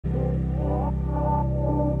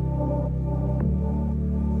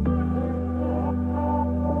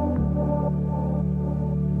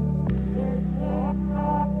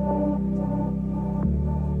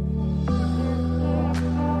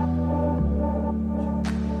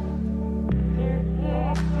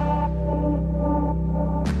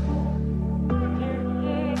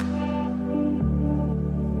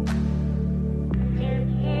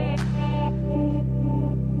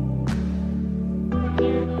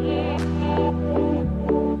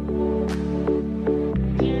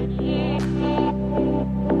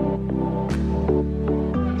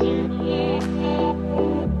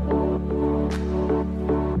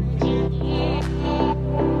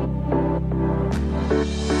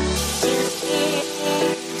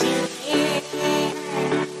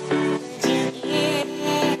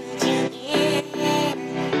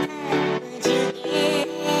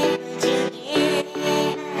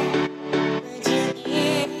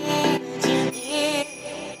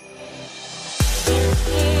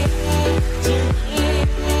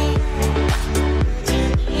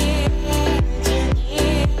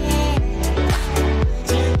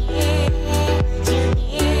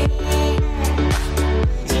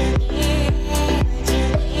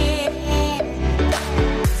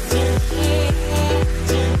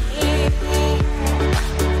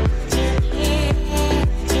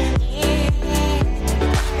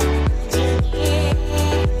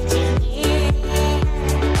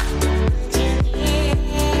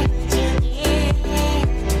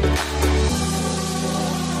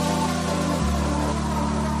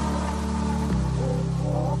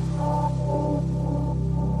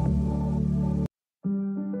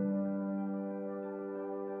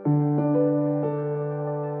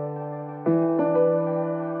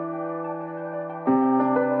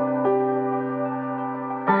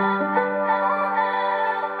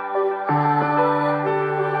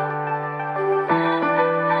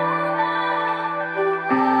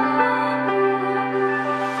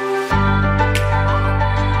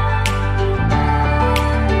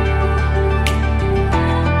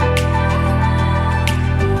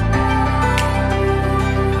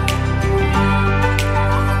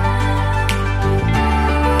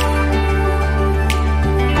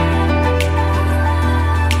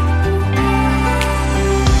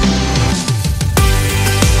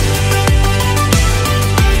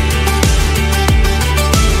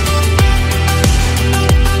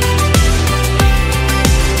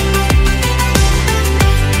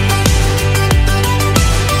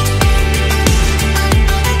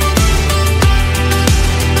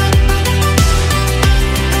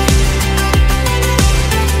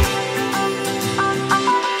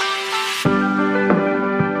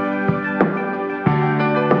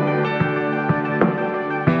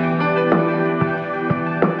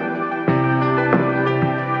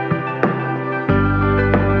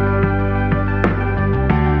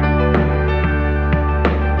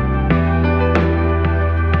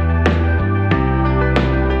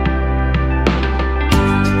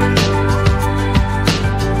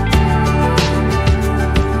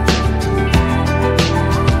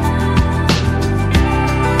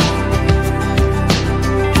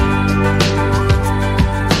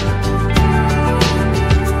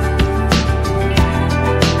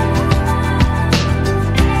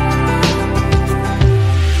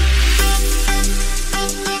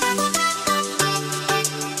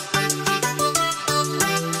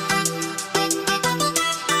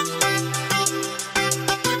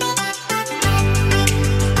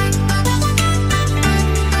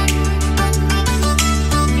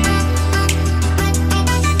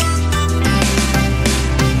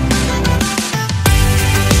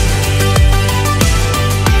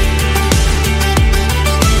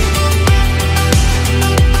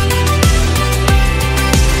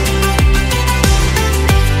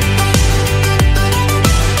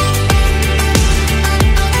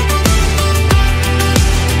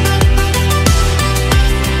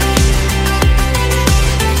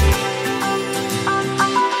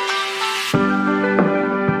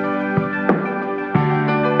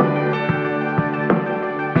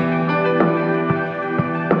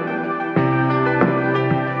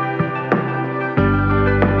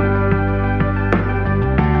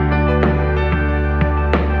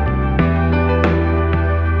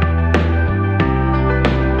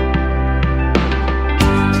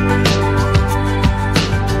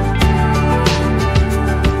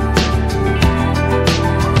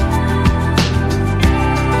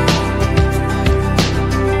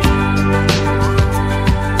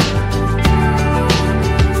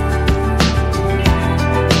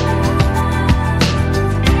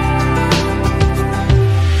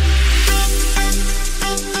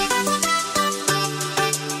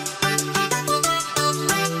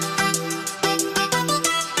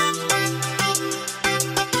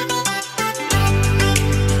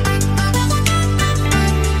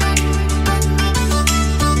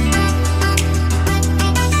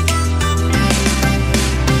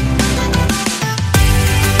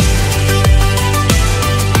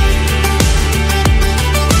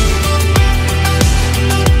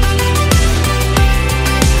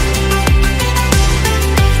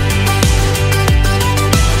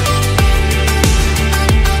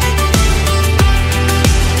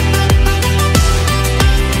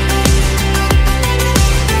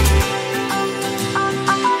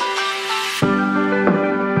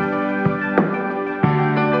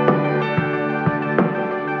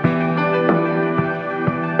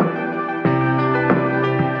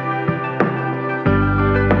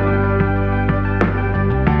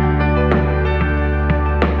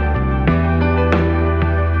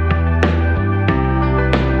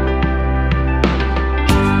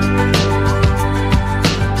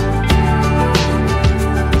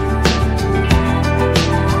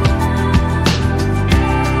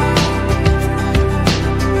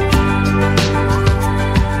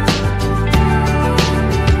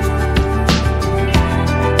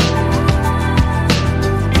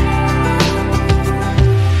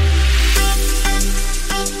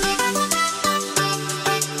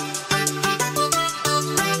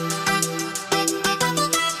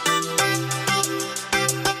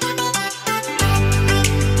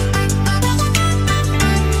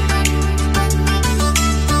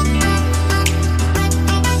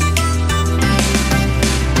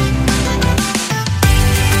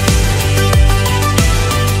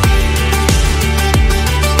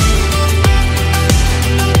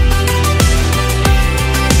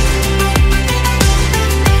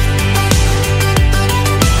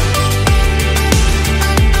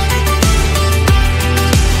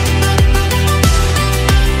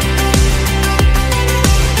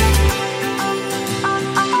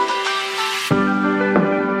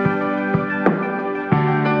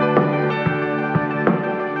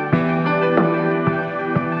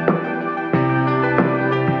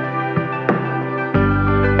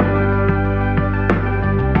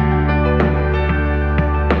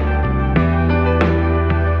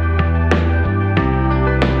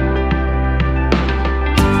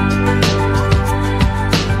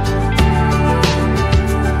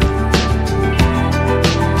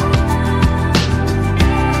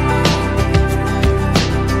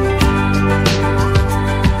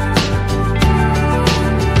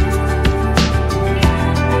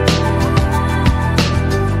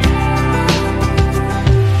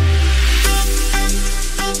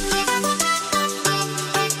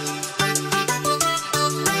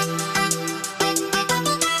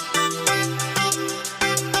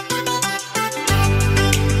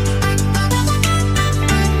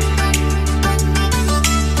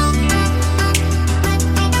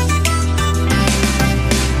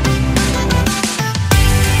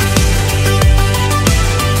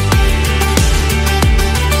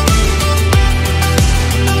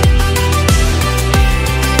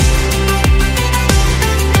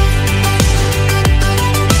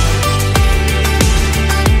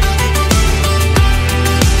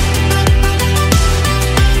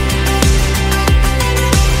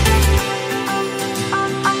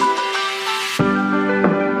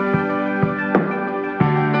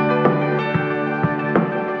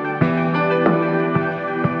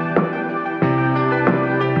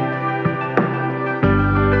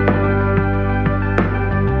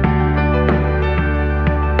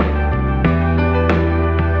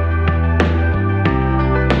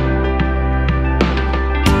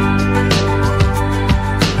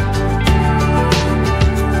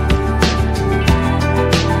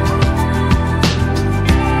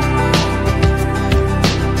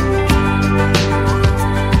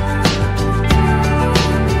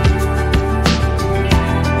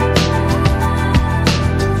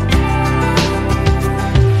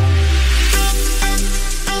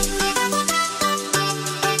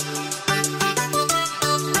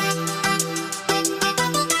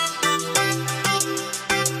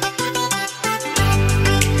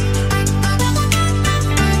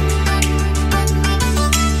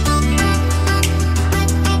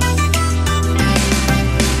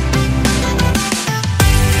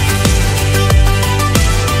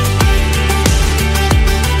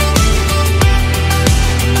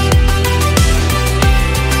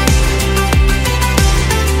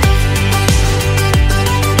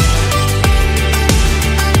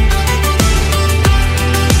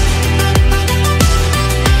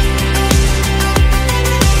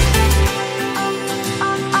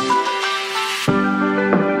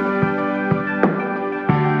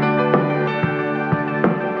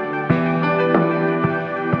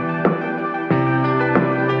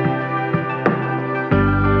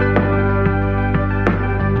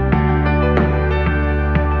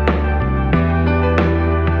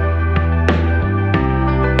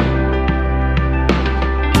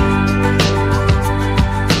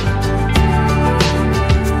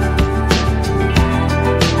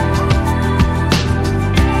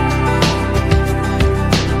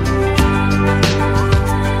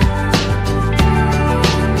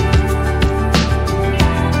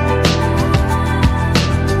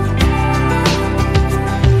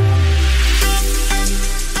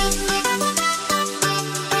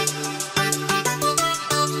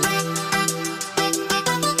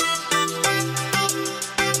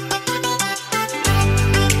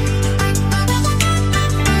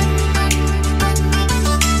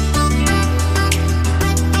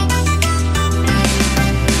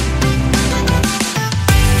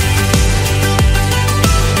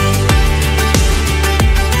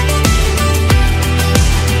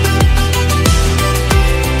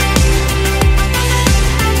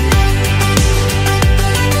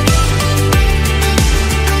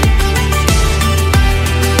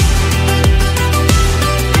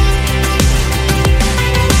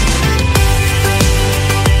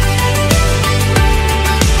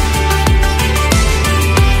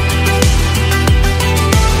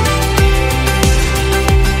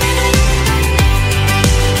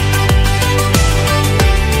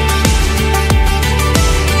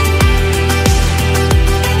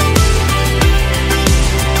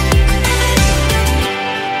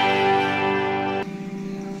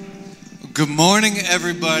Good morning,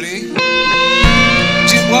 everybody.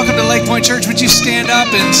 Welcome to Lake Point Church. Would you stand up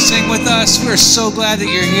and sing with us? We're so glad that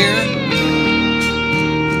you're here.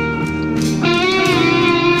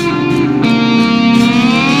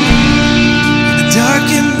 Dark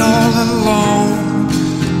and all alone,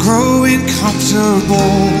 growing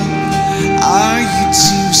comfortable. Are you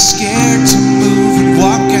too scared to move and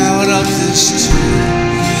walk out of this tomb?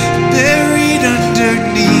 Buried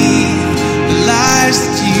underneath the lies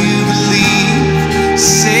that you believe,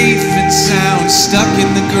 safe and sound, stuck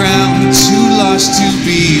in the ground, too lost to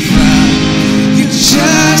be found. You're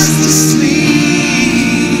just asleep,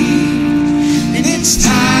 and it's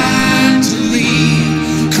time to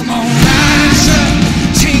leave. Come on, rise up,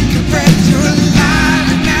 take a breath, you're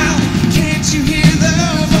alive now. Can't you hear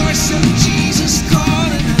the voice of Jesus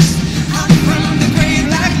calling us out from the grave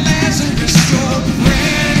like Lazarus? You're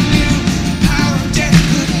brand new, power of death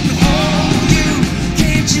couldn't hold you.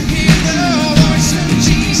 Can't you hear the voice of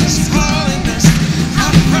Jesus calling us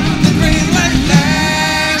out from the grave like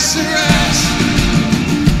Lazarus?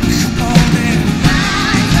 Come on and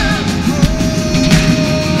rise up,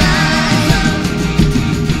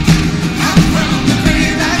 out from the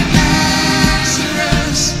grave like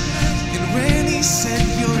Lazarus. And when he said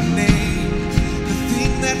your name, the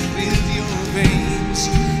thing that filled your veins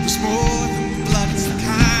was more than blood. It's the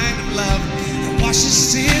kind of love that washes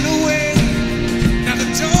sin away. Now the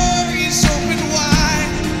door is open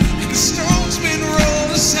wide, and the stone's been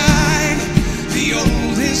rolled aside. The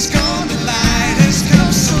old is gone, the light has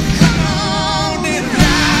come, so come on and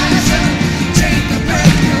rise up. Take a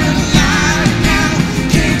breath, you're alive now.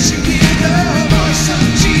 Can't you hear the voice of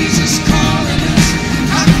Jesus calling us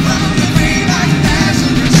out from the grave like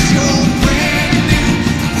Lazarus? You're brand new,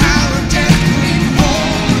 the power of death couldn't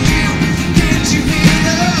hold you. Can't you hear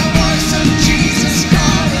the voice of Jesus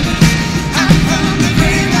calling us out from the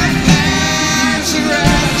grave like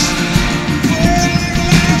Lazarus? Oh,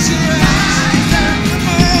 Lazarus, come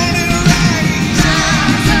on and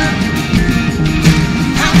rise up,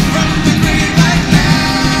 out from the grave like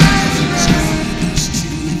Lazarus. To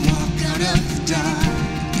walk out of the dark,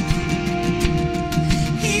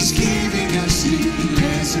 He's giving us new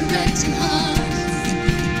resurrected hearts.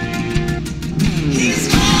 He's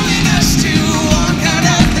calling us to walk out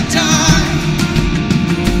of the dark,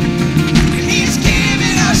 and He's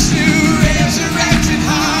giving us new resurrected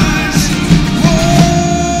hearts. Oh,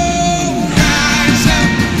 rise up,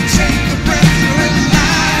 take a breath, you're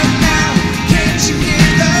alive now. Can't you hear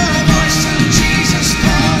the voice of Jesus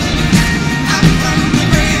calling us out from the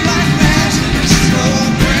grave like Lazarus? You're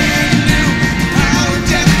brand new, power of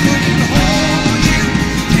death couldn't hold you.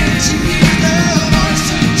 Can't you hear the voice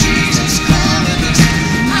of Jesus calling us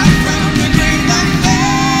out from the grave like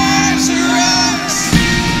Lazarus?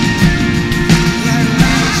 Like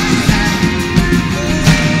Lazarus.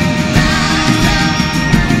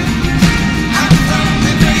 Out from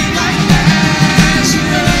the grave like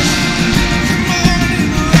Lazarus. Come on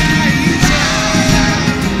and rise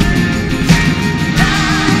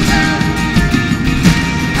up.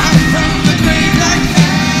 Out from the grave like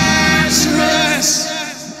Lazarus.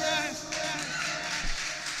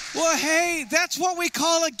 Well, hey, that's what we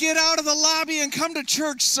call a get out of the lobby and come to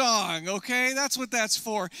church song, okay? That's what that's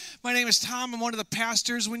for. My name is Tom. I'm one of the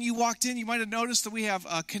pastors. When you walked in, you might have noticed that we have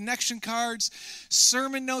connection cards,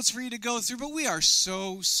 sermon notes for you to go through, but we are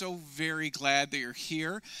so very glad that you're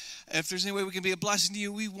here. If there's any way we can be a blessing to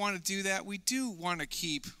you, we want to do that. We do want to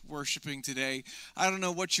keep worshiping today. I don't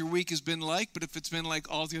know what your week has been like, but if it's been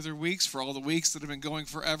like all the other weeks, for all the weeks that have been going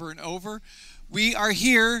forever and over, we are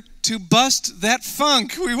here to bust that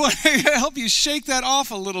funk. We want to help you shake that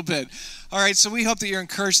off a little bit. All right, so we hope that you're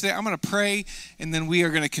encouraged today. I'm going to pray, and then we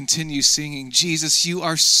are going to continue singing. Jesus, you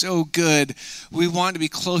are so good. We want to be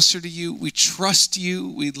closer to you. We trust you.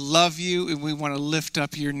 We love you, and we want to lift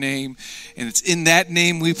up your name. And it's in that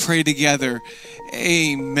name we pray together.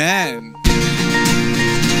 Amen.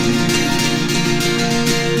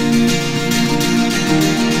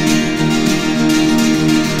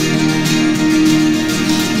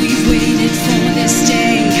 We've waited for this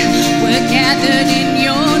day. We're gathered in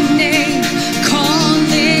your name,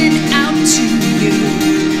 calling out to you.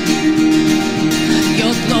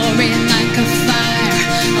 Your glory like a fire,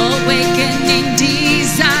 awakening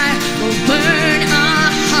desire will burn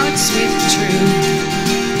our hearts with truth.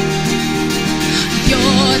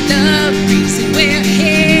 You're the reason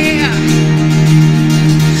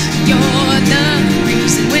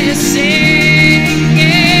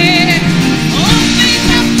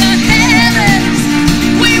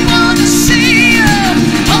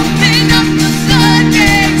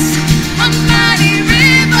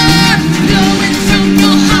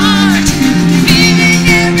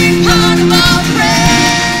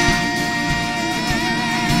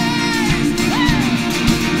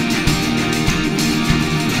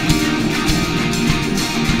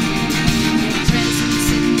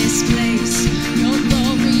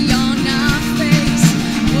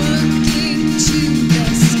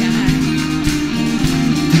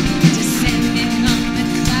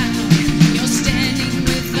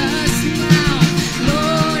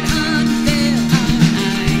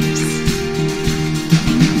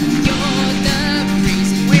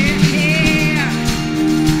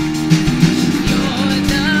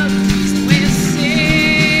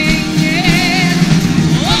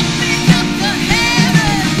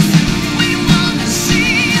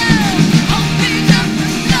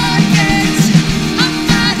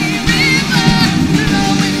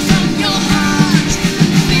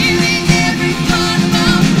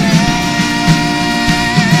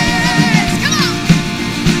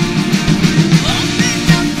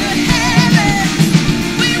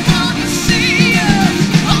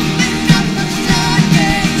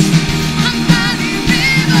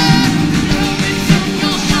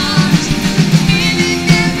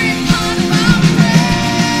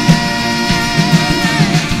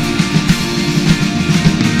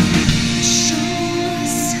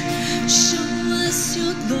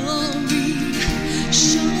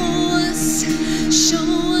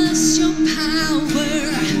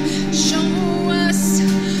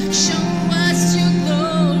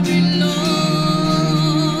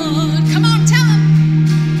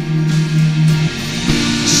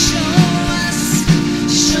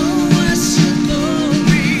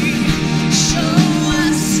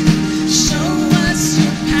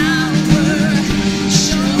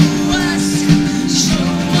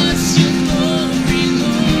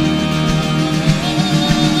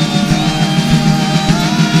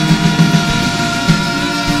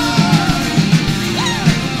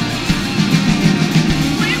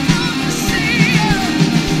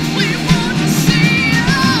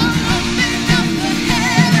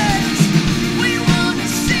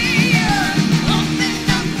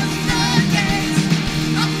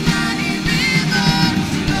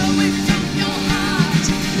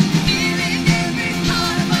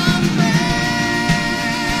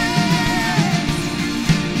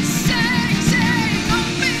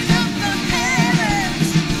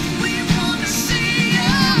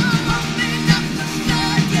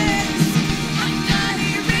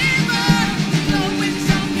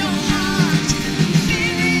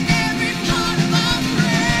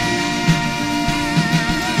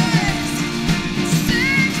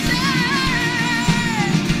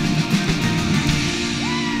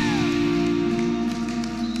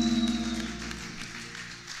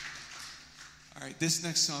this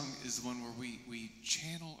next song is the one where we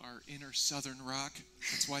channel our inner Southern rock.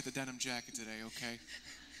 That's why the denim jacket today, okay?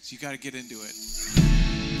 So you got to get into it.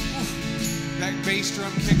 That bass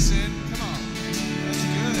drum kicks in. Come on. That's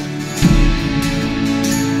good.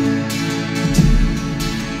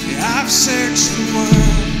 Yeah, I've searched the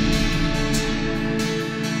world,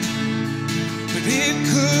 but it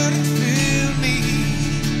couldn't fill me.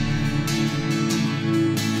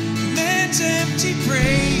 Man's empty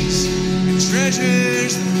praise and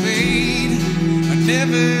treasures that fade are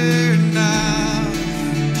never enough.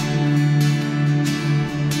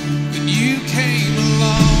 Then you came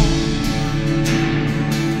along,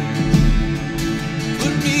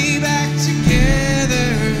 put me back together.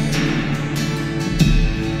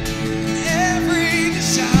 Every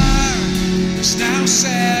desire is now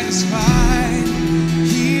satisfied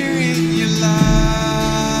here in your love.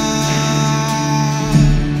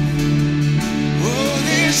 Oh,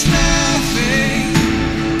 there's nothing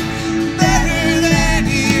better than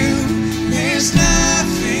you. There's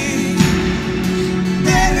nothing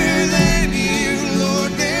better than you,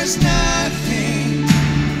 Lord. There's nothing,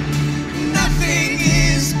 nothing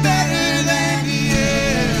is better than you.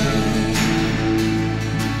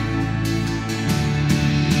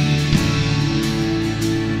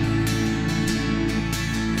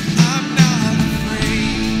 I'm not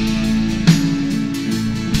afraid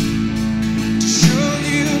to show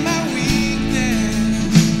you my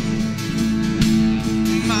weakness,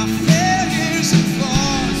 my failures and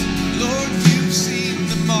flaws. Lord, you've seen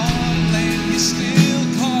them all, and you still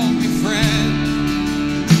call me friend.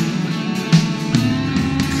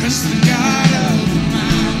 'Cause the God of the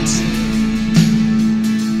mountain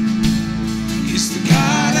is the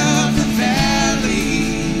God of the valley.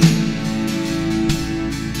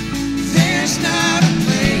 There's not a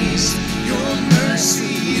place your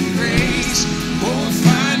mercy and grace won't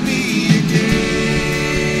find me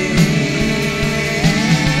again.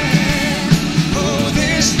 Oh,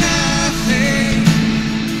 there's nothing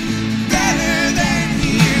better than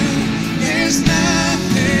you. There's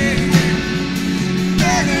nothing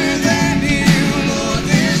better than you, Lord.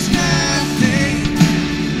 There's nothing,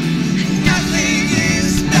 nothing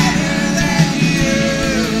is better than you.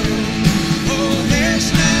 Oh, there's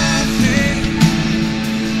nothing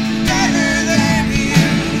better than you.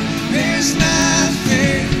 There's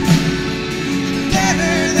nothing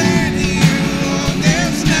better than you. Oh,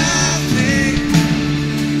 there's nothing,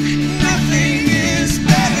 nothing is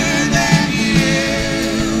better than you.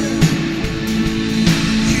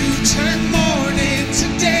 You turn mourning to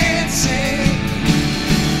dancing.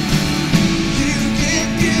 You give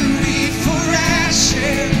beauty for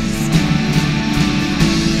ashes.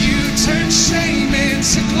 You turn shame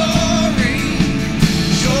into glory.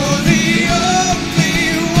 You're the only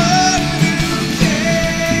one who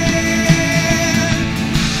can.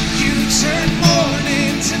 You turn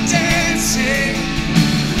mourning to dancing.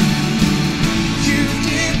 You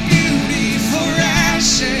give beauty for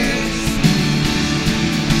ashes.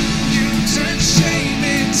 You turn shame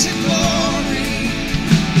into glory.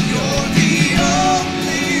 You're the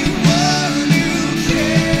only one who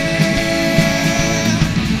can.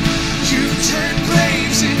 You turn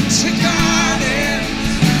graves into gardens.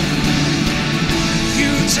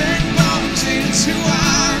 You turn bones into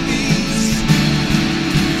armies.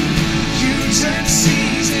 You turn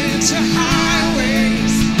seas into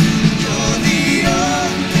highways. You're the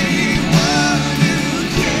only one who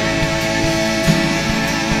can.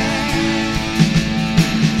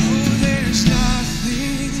 Oh, there's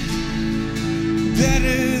nothing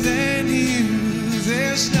better than you.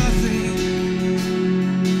 There's nothing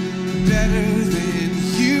better than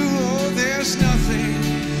you. Oh, there's nothing,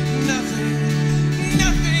 nothing,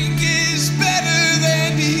 nothing is better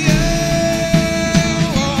than you.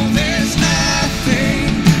 Oh, there's nothing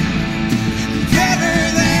better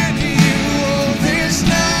than you. Oh, there's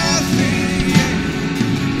nothing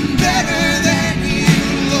better than you,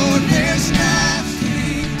 Lord. There's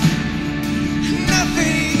nothing,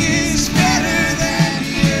 nothing is better than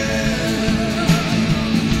you.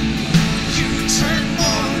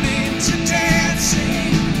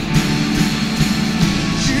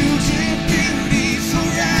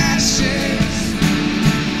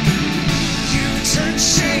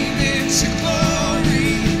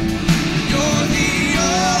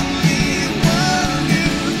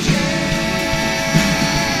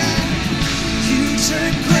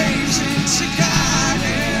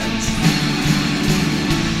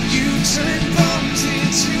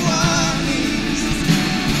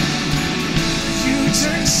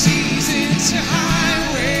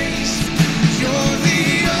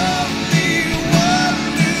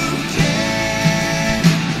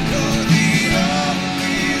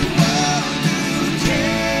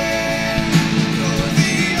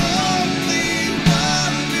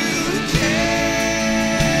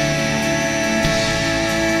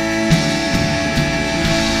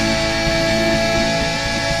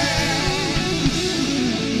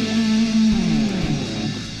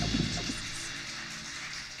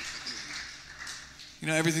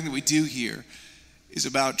 everything that we do here is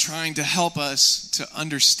about trying to help us to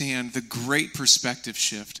understand the great perspective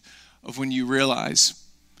shift of when you realize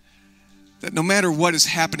that no matter what is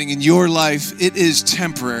happening in your life, it is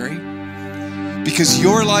temporary, because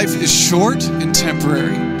your life is short and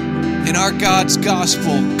temporary, and our God's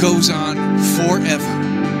gospel goes on forever.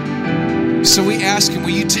 So we ask him, will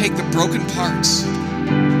you take the broken parts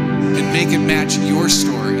and make it match your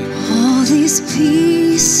story? All these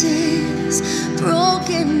pieces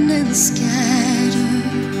broken and scattered,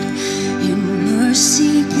 in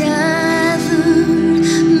mercy gathered,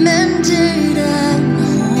 mended and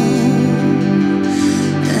whole,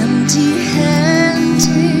 empty-handed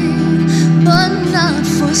but not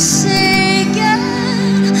forsaken.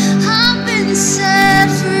 I've been set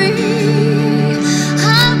free,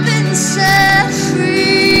 I've been set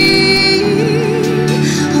free.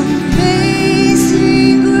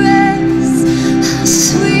 Amazing grace, how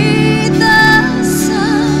sweet the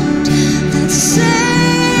sound that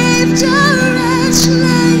saved a wretch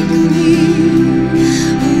like me.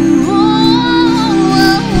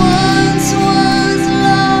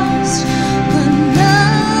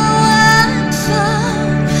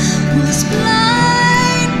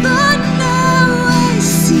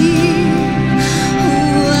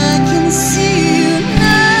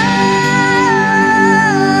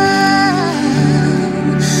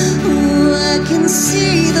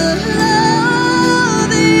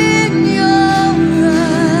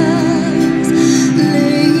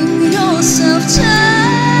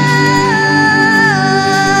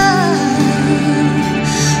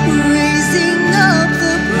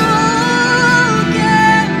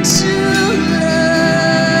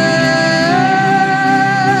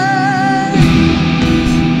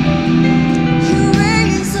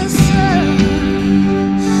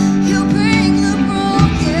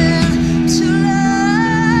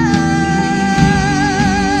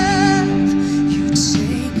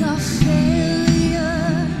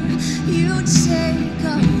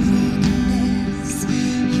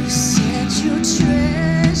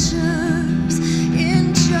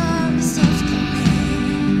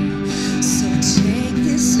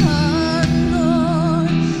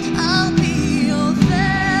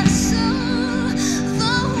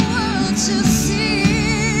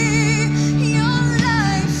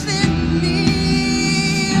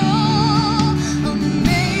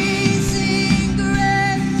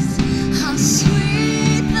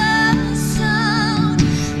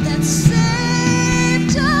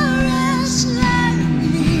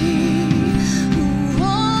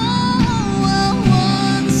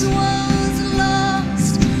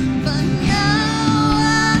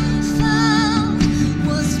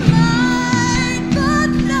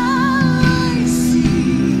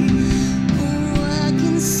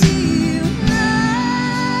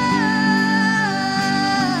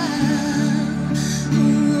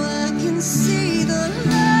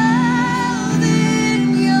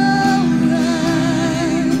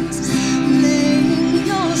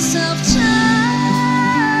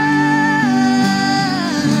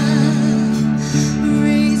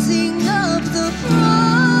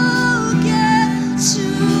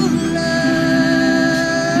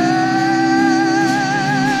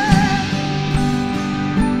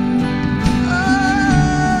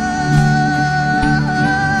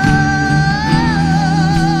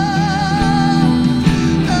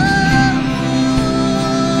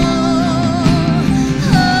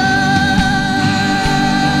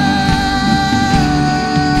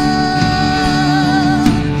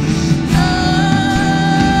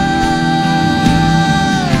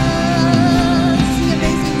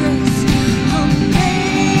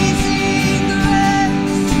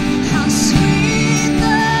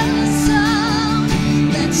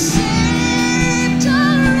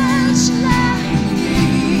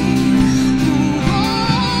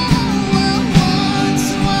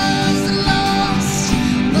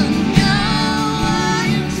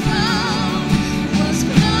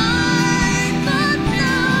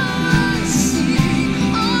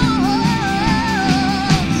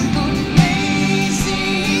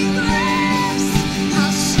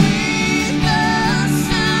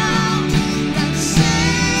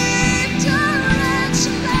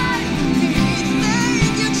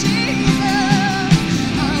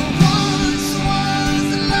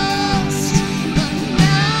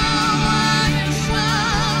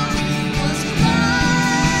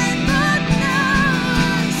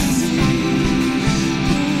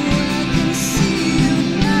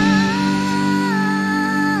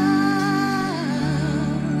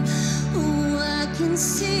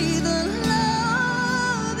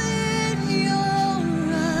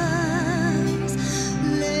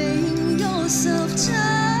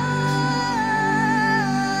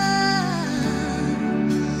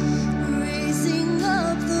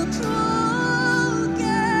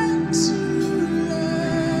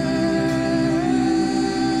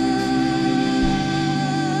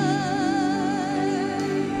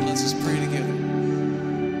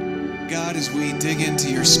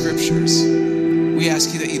 scriptures. We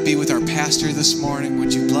ask you that you be with our pastor this morning.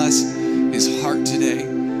 Would you bless his heart today?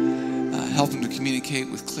 Help him to communicate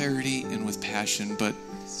with clarity and with passion. But,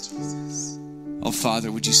 oh,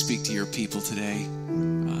 Father, would you speak to your people today?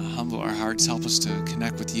 Humble our hearts. Help us to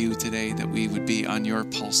connect with you today, that we would be on your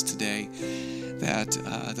pulse today,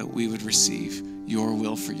 that we would receive your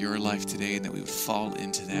will for your life today, and that we would fall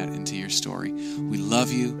into that, into your story. We love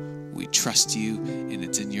you. We trust you. And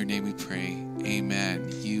it's in your name we pray. Amen.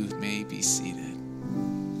 You may be seated.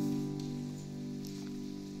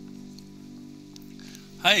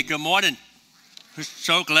 Hey, good morning. We're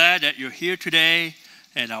so glad that you're here today,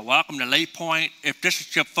 and welcome to Lake Point. If this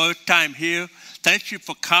is your first time here, thank you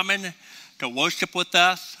for coming to worship with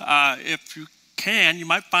us. If you can, you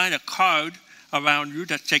might find a card around you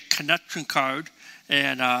that says connection card,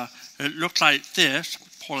 and it looks like this.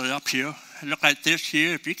 Pull it up here. It looks like this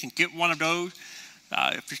here. If you can get one of those,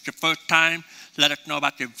 if it's your first time, let us know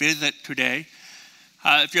about your visit today.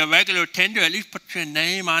 If you're a regular attender, at least put your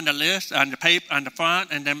name on the list, on the paper, on the front,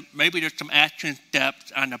 and then maybe there's some action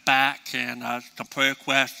steps on the back and some prayer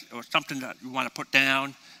requests or something that you want to put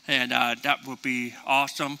down, and that would be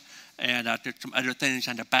awesome. And there's some other things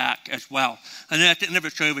on the back as well. And then at the end of the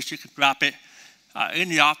service, you can drop it in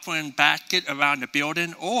the offering basket around the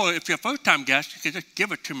building, or if you're a first-time guest, you can just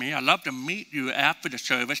give it to me. I'd love to meet you after the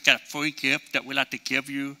service. Got a free gift that we'd like to give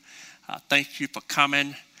you. Thank you for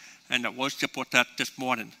coming and worship with us this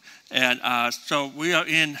morning. And so we are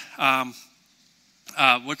in,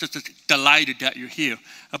 we're just delighted that you're here.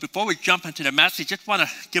 Before we jump into the message, just want to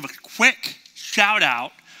give a quick shout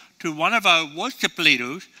out to one of our worship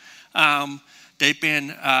leaders. She's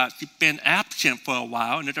been absent for a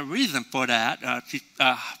while, and there's a reason for that. She's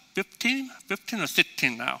 15 or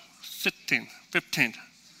 16 now? 15.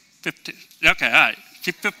 Okay, all right.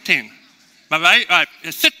 She's 15. Am I right? All right,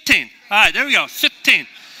 it's 16. All right, there we go, 16.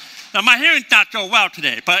 Now, my hearing's not so well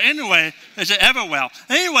today, but anyway, is it ever well?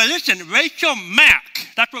 Anyway, listen, Rachel Mack,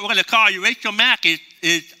 that's what we're going to call you. Rachel Mack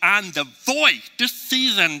is on The Voice. This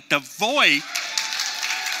season, The Voice.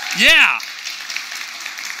 Yeah.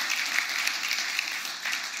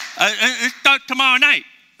 It starts tomorrow night.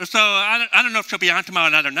 So I don't know if she'll be on tomorrow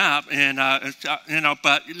night or not. And,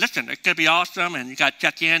 but listen, it's going to be awesome, and you got to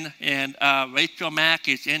check in. And Rachel Mack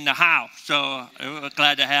is in the house. So we're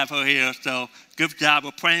glad to have her here. So good job.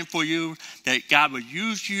 We're praying for you that God will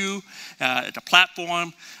use you as a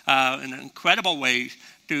platform in incredible ways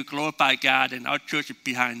to glorify God, and our church is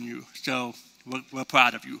behind you. So we're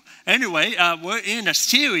proud of you. Anyway, we're in a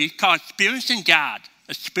series called Experiencing God.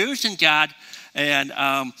 Experiencing God. And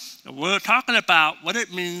we're talking about what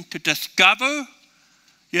it means to discover,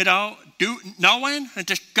 knowing and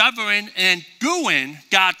discovering and doing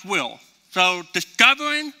God's will. So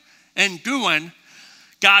discovering and doing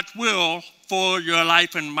God's will for your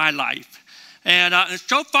life and my life. And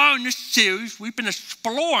so far in this series, we've been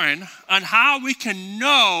exploring on how we can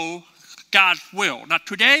know God's will. Now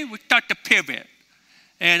today, we start to pivot.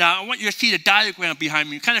 And I want you to see the diagram behind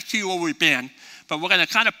me. You kind of see where we've been. But we're going to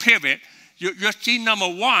kind of pivot. You'll see number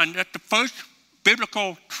one, that the first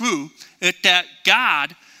biblical truth is that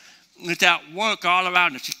God is at work all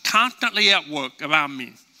around us. He's constantly at work around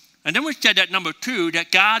me. And then we said that number two,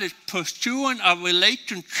 that God is pursuing a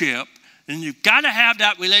relationship, and you've got to have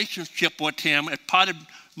that relationship with him as part of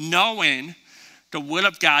knowing the will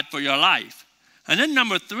of God for your life. And then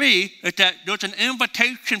number three is that there's an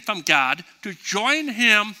invitation from God to join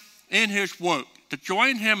him in his work, to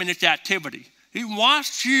join him in his activity. He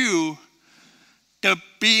wants you to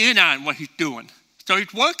be in on what he's doing. So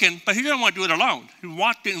he's working, but he doesn't want to do it alone. He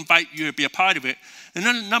wants to invite you to be a part of it. And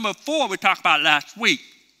then number four, we talked about last week.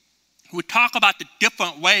 We talk about the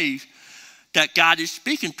different ways that God is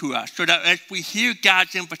speaking to us, so that as we hear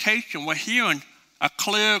God's invitation, we're hearing a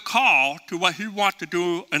clear call to what he wants to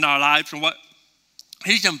do in our lives and what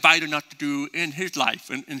he's inviting us to do in his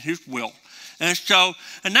life and in his will. And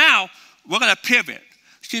now we're going to pivot.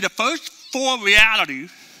 See, the first four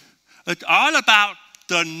realities, it's all about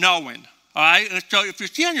the knowing, all right? And so if you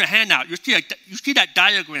see on your handout, you see that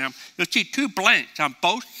diagram, you'll see two blanks on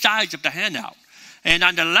both sides of the handout. And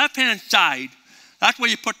on the left-hand side, that's where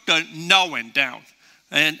you put the knowing down.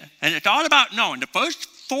 And it's all about knowing. The first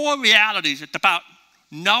four realities, it's about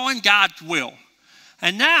knowing God's will.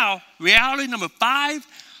 And now, reality number 5,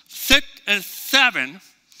 6, and 7,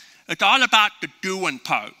 it's all about the doing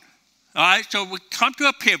part. All right, so we come to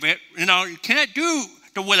a pivot. You can't do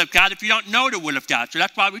the will of God if you don't know the will of God. So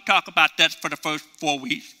that's why we talk about that for the first 4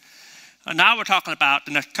 weeks. And now we're talking about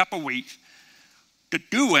the next couple of weeks, the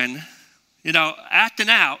doing, acting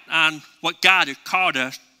out on what God has called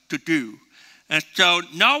us to do. And so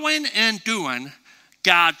knowing and doing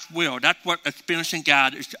God's will. That's what experiencing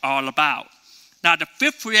God is all about. Now, the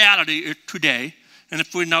fifth reality is today, and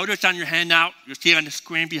if we notice on your handout, you'll see on the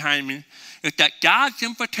screen behind me, is that God's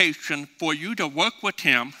invitation for you to work with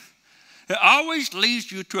him, it always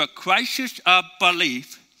leads you to a crisis of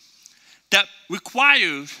belief that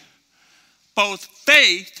requires both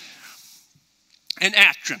faith and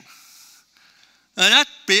action. And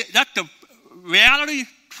that's the reality,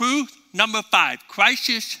 truth, number 5,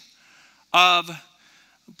 crisis of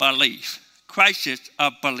belief. Crisis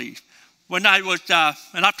of belief. When I was,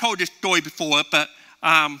 and I've told this story before, but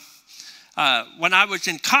when I was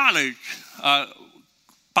in college,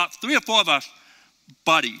 about 3 or 4 of us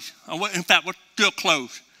buddies, in fact, we're still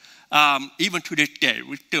close, even to this day.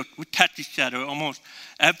 We touch each other almost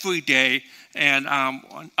every day, and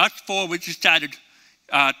us 4, we decided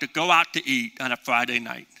to go out to eat on a Friday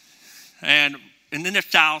night. And in the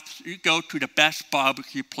South, you go to the best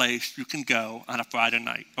barbecue place you can go on a Friday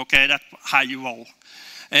night. Okay, that's how you roll.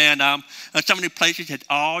 And some of the places had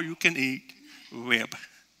all-you-can-eat rib.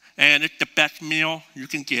 And it's the best meal you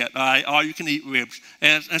can get, all right? All-you-can-eat ribs.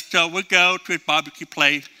 And so we go to a barbecue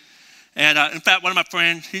place. And in fact, one of my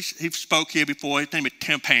friends, he spoke here before. His name is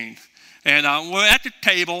Tim Payne. And we're at the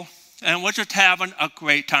table, and we're just having a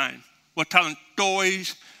great time. We're telling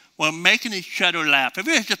stories. We're making each other laugh. Have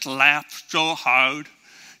you ever just laughed so hard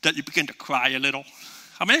that you begin to cry a little?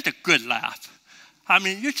 I mean, it's a good laugh. I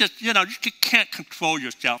mean, you just can't control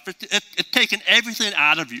yourself. It's taking everything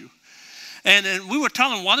out of you. And we were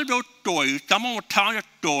telling one of those stories. Someone was telling a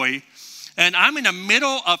story, and I'm in the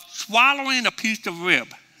middle of swallowing a piece of rib.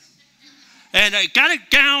 And I got it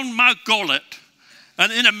down my gullet.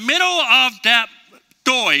 And in the middle of that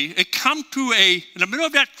story, in the middle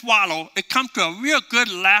of that swallow, it comes to a real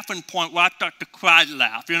good laughing point where I start to cry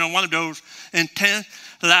laugh. You know, one of those intense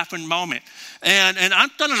laughing moments. And I'm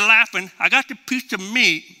starting laughing. I got the piece of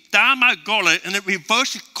meat down my gullet, and it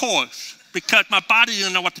reverses course because my body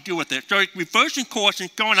didn't know what to do with it. So it's reversing course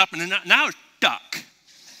and going up, and now it's stuck.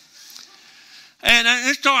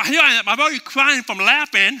 And so here I am. I'm already crying from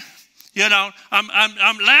laughing. You know,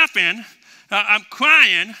 I'm laughing. I'm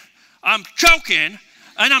crying. I'm choking.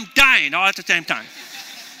 And I'm dying all at the same time.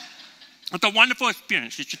 It's a wonderful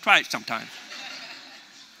experience. You should try it sometime.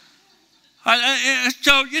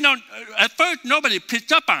 So, you know, at first nobody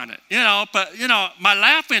picked up on it, you know, but, you know, my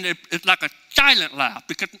laughing is like a silent laugh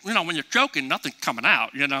because, you know, when you're choking, nothing's coming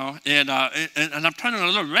out, you know, and I'm turning a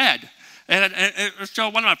little red. And so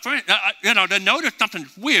one of my friends, you know, they noticed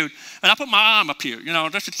something's weird, and I put my arm up here, you know,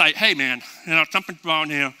 just like, hey, man, you know, something's wrong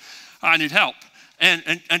here. I need help.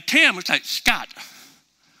 And Tim was like, Scott,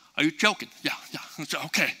 are you choking? Yeah. I said,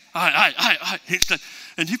 okay, all right. He said,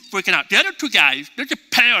 and he's freaking out. The other 2 guys, they're just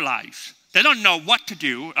paralyzed. They don't know what to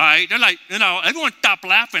do, all right? They're like, you know, everyone stopped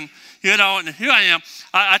laughing, you know, and here I am.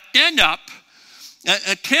 I stand up,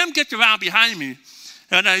 and Tim gets around behind me,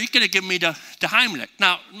 and he's going to give me the Heimlich.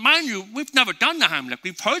 Now, mind you, we've never done the Heimlich.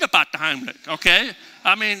 We've heard about the Heimlich, okay?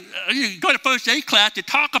 I mean, you go to first aid class to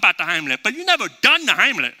talk about the Heimlich, but you've never done the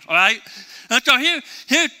Heimlich, all right? And so here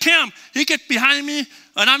Tim, he gets behind me,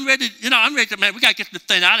 and I'm ready to, man, we got to get this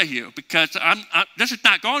thing out of here because this is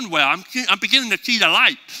not going well. I'm beginning to see the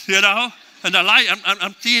light, you know? And the light,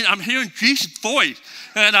 I'm hearing Jesus' voice.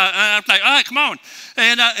 And I'm like, all right, come on.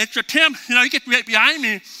 And so Tim, you know, he gets right behind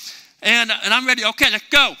me, and I'm ready. Okay, let's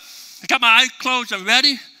go. I got my eyes closed. I'm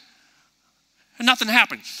ready. And nothing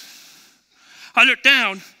happens. I look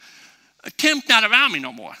down. Tim's not around me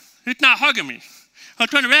no more. He's not hugging me. I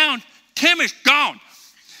turn around. Tim is gone.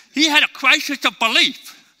 He had a crisis of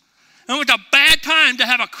belief. And it was a bad time to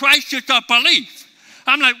have a crisis of belief.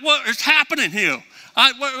 I'm like, what is happening here?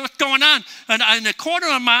 What's going on? And in the corner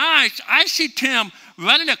of my eyes, I see Tim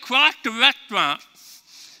running across the restaurant.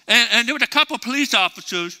 And there was a couple of police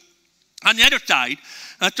officers on the other side.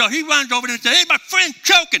 And so he runs over there and says, hey, my friend's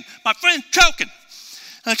choking.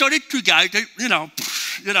 And so these 2 guys,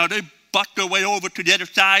 they bust their way over to the other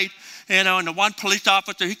side. You know, and the one police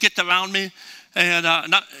officer, he gets around me. And,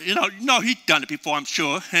 he's done it before, I'm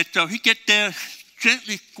sure. And so he gets there,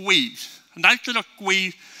 gently squeeze. A nice little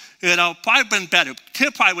squeeze. You know, probably been better.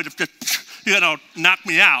 Tim probably would have just, you know, knocked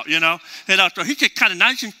me out, you know. So he just kind of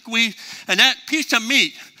nice and squeezed. And that piece of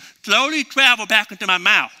meat slowly traveled back into my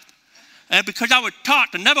mouth. And because I was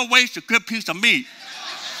taught to never waste a good piece of meat.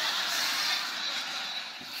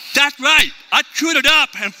 That's right. I chewed it up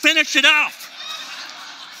and finished it off.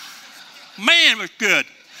 Man, it was good.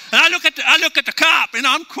 And I look at the cop, and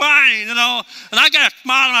I'm crying, you know, and I got a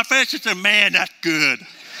smile on my face and said, man, that's good.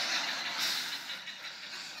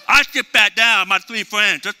 I sit back down, my three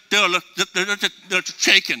friends, they're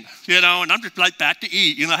shaking, and I'm just like back to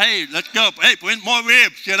eat. Hey, let's go. Hey, bring more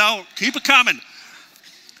ribs, keep it coming.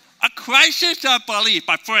 A crisis of belief,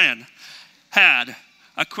 my friend had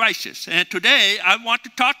a crisis. And today I want to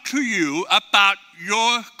talk to you about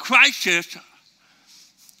your crisis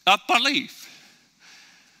of belief.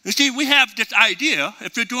 You see, we have this idea,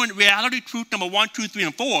 if you're doing reality truth number 1, 2, 3,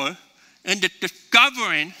 and 4, and the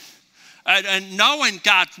discovering and knowing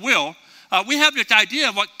God's will, we have this idea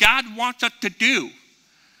of what God wants us to do.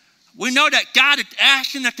 We know that God is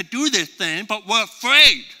asking us to do this thing, but we're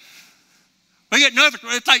afraid. We get nervous.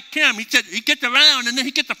 It's like Tim. He said he gets around and then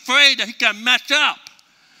he gets afraid that he's going to mess up.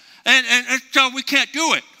 And so we can't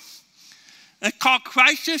do it. It's called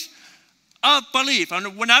crisis of belief.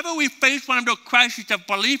 And whenever we face one of those crises of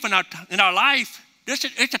belief in our life, it's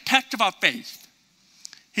a test of our faith.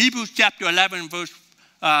 Hebrews chapter 11, verse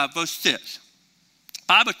 6. The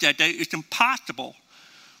Bible said that it's impossible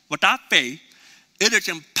without faith. It is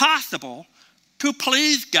impossible to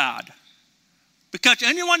please God. Because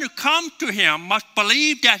anyone who comes to him must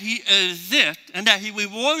believe that he exists and that he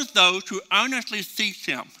rewards those who earnestly seek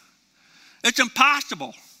him. It's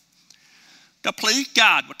impossible to please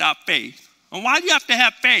God without faith. And why do you have to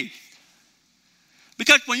have faith?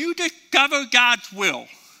 Because when you discover God's will,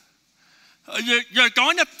 you're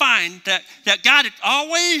going to find that God is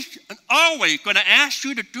always going to ask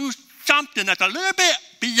you to do something that's a little bit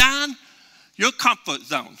beyond your comfort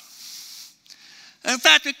zone. In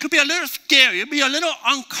fact, it could be a little scary. It'd be a little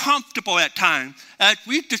uncomfortable at times as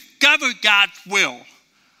we discover God's will.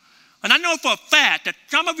 And I know for a fact that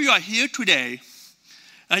some of you are here today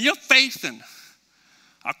and you're facing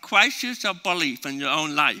a crisis of belief in your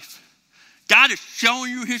own life. God is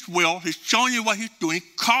showing you his will. He's showing you what he's doing.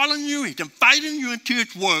 He's calling you. He's inviting you into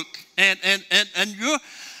his work. And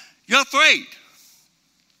you're afraid.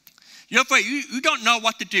 You're afraid. You don't know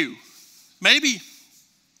what to do. Maybe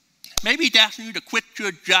he's asking you to quit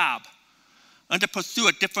your job and to pursue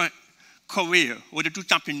a different career or to do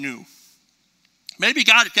something new. Maybe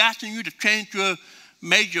God is asking you to change your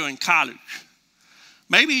major in college.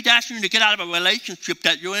 Maybe he's asking you to get out of a relationship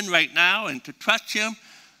that you're in right now and to trust him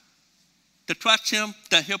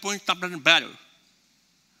that he'll bring something better.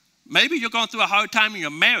 Maybe you're going through a hard time in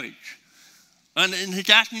your marriage and he's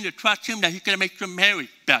asking you to trust him that he's going to make your marriage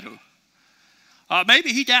better.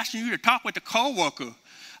 Maybe he's asking you to talk with a coworker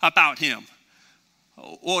about him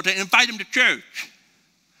or to invite him to church.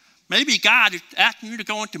 Maybe God is asking you to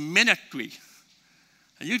go into ministry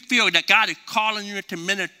and you feel that God is calling you into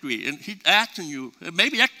ministry and he's asking you.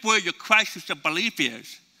 Maybe that's where your crisis of belief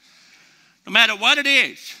is. No matter what it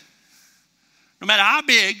is, no matter how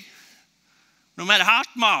big, no matter how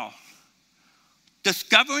small,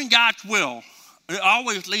 discovering God's will, it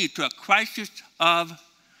always leads to a crisis of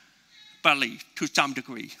belief to some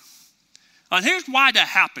degree. And here's why that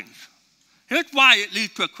happens. Here's why it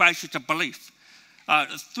leads to a crisis of belief.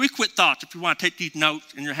 3 quick thoughts if you want to take these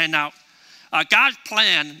notes in your handout. God's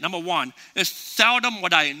plan, number 1, is seldom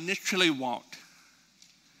what I initially want.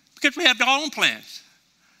 Because we have our own plans,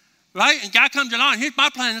 right? And God comes along, here's my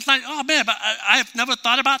plan. It's like, oh man, but I have never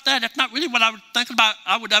thought about that. That's not really what I was thinking about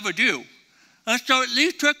I would ever do. And so it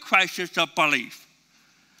leads to a crisis of belief.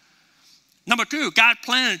 Number 2, God's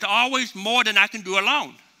plan is always more than I can do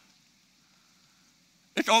alone.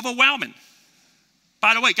 It's overwhelming.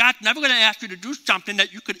 By the way, God's never going to ask you to do something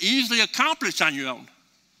that you could easily accomplish on your own.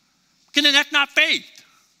 Because then that's not faith.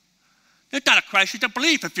 It's not a crisis of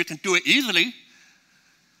belief if you can do it easily.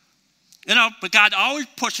 But God always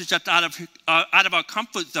pushes us out of our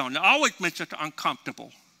comfort zone. It always makes us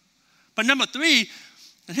uncomfortable. But number 3,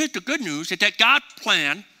 and here's the good news, is that God's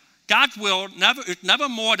plan, God's will is never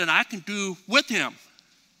more than I can do with him.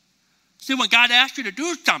 See, when God asks you to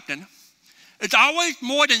do something, it's always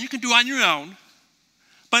more than you can do on your own,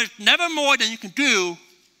 but it's never more than you can do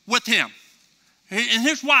with him. And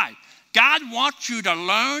here's why. God wants you to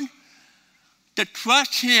learn to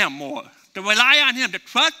trust him more, to rely on him, to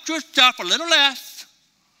trust yourself a little less,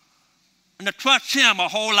 and to trust him a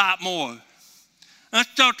whole lot more. And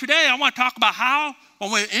so today I want to talk about how,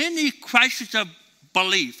 when we're in these crises of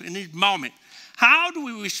belief, in these moments, how do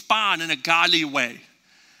we respond in a godly way?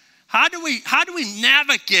 How do we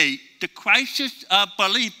navigate the crisis of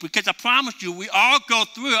belief? Because I promise you, we all go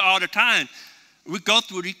through it all the time. We go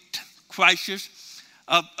through the crisis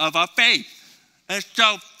of our faith. And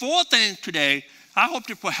so 4 things today, I hope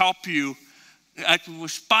this will help you as we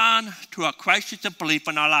respond to a crisis of belief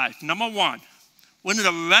in our life. Number 1, we need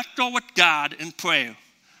to wrestle with God in prayer.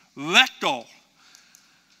 Wrestle.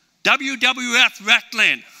 WWF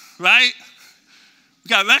wrestling, right? We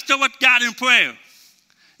got to wrestle with God in prayer.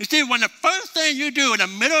 You see, when the first thing you do in the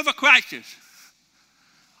middle of a crisis,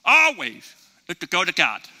 always, is to go to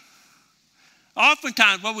God.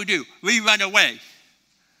 Oftentimes, what we do, we run away.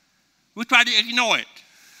 We try to ignore it.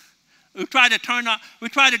 We try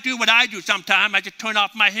to do what I do sometimes. I just turn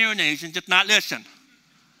off my hearing aids and just not listen.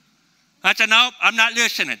 I said, no, I'm not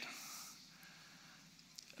listening.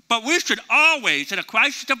 But we should always, in a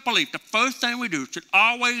crisis of belief, the first thing we do should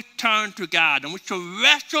always turn to God, and we should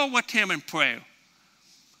wrestle with him in prayer.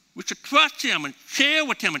 We should trust him and share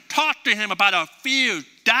with him and talk to him about our fears,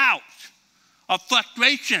 doubts, our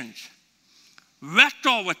frustrations.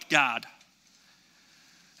 Wrestle with God.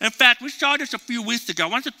 In fact, we saw this a few weeks ago. I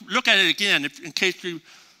want to look at it again in case you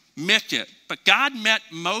missed it. But God met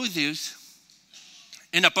Moses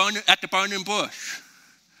at the burning bush,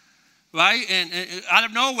 right? And out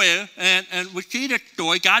of nowhere, and we see this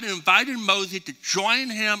story. God invited Moses to join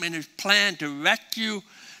him in his plan to rescue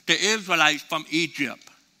the Israelites from Egypt.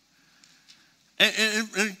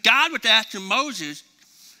 And God was asking Moses,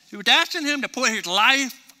 he was asking him to put his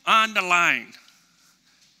life on the line.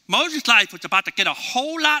 Moses' life was about to get a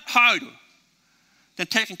whole lot harder than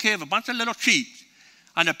taking care of a bunch of little sheep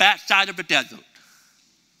on the backside of the desert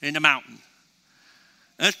in the mountain.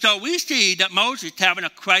 And so we see that Moses is having a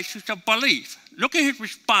crisis of belief. Look at his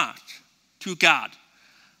response to God.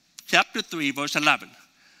 Chapter 3, verse 11.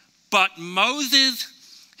 But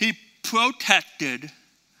Moses, he protested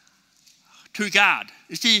to God.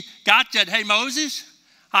 You see, God said, hey, Moses,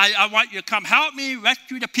 I want you to come help me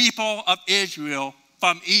rescue the people of Israel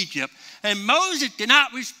from Egypt. And Moses did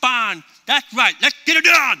not respond, that's right, let's get it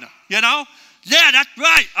done, you know. Yeah, that's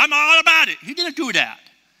right, I'm all about it. He didn't do that.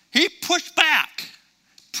 He pushed back,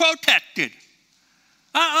 protested.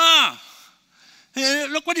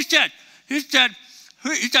 Look what he said. He said,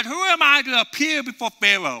 who am I to appear before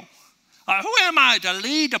Pharaoh? Who am I to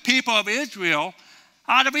lead the people of Israel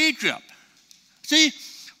out of Egypt? See,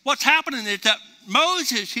 what's happening is that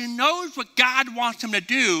Moses, he knows what God wants him to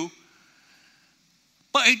do,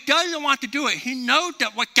 but he doesn't want to do it. He knows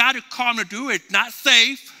that what God has called him to do is not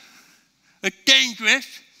safe, it's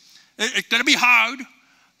dangerous, it's going to be hard.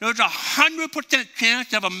 There's 100%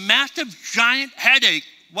 chance of a massive, giant headache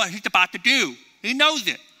what he's about to do. He knows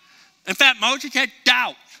it. In fact, Moses had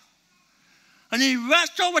doubts. And he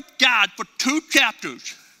wrestled with God for 2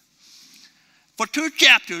 chapters.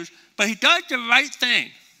 But he does the right thing.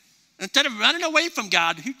 Instead of running away from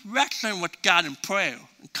God, he's wrestling with God in prayer,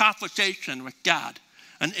 in conversation with God.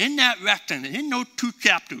 And in that wrestling, in those 2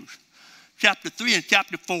 chapters, chapter 3 and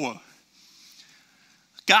chapter 4,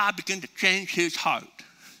 God began to change his heart.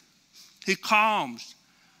 He calms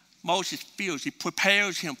Moses' fears. He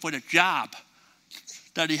prepares him for the job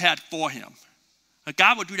that he had for him. And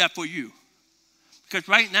God will do that for you. Because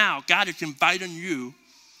right now, God is inviting you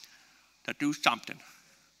to do something,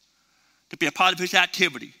 to be a part of his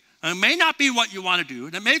activity. And it may not be what you want to do.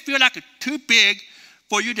 And it may feel like it's too big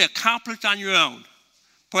for you to accomplish on your own.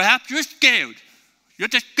 Perhaps you're scared, you're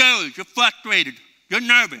discouraged, you're frustrated, you're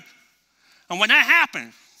nervous. And when that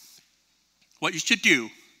happens, what you should do,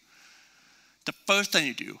 the first thing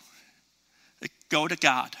you do is go to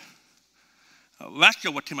God.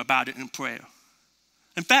 Wrestle with him about it in prayer.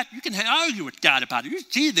 In fact, you can argue with God about it. You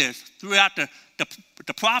see this throughout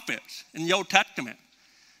the prophets in the Old Testament.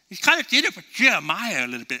 You kind of did it for Jeremiah a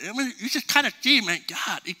little bit. I mean, you just kind of see, man,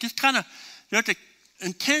 God, it just kind of, there's an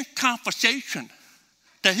intense conversation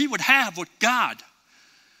that he would have with God.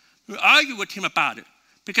 You argue with him about it.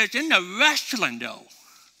 Because in the wrestling, though,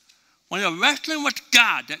 when you're wrestling with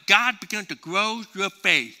God, that God begins to grow your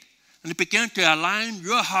faith and it begins to align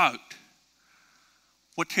your heart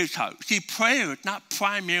with his heart. See, prayer is not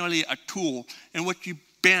primarily a tool in which you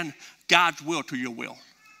bend God's will to your will.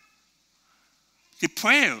 See,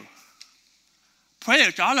 prayer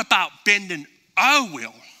is all about bending our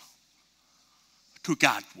will to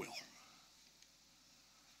God's will.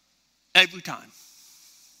 Every time.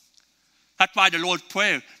 That's why the Lord's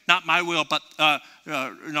Prayer, not my will, but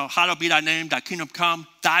hallowed be thy name, thy kingdom come,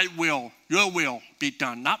 thy will, your will be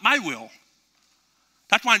done, not my will.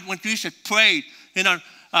 That's why when Jesus prayed,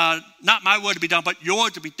 not my will to be done, but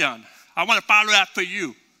yours to be done. I want to follow that for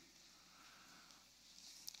you.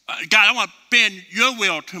 God, I want to bend your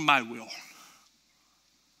will to my will.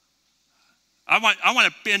 I want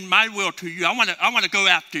to bend my will to you. I want to go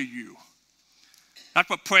after you. That's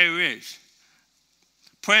what prayer is.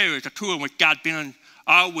 Prayer is a tool in which God bends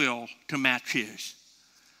our will to match his.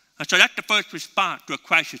 And so that's the first response to a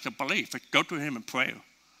crisis of belief. It's go to him in prayer.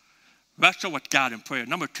 Wrestle with God in prayer.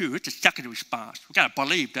 Number 2, it's the second response. We've got to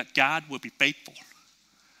believe that God will be faithful.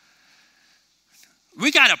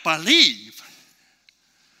 We got to believe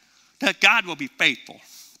that God will be faithful.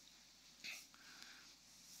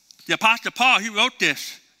 The Apostle Paul, he wrote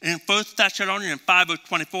this in 1 Thessalonians 5, verse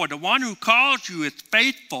 24. The one who calls you is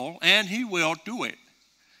faithful, and he will do it.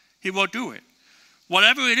 He will do it.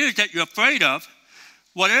 Whatever it is that you're afraid of,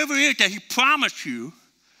 whatever it is that he promised you,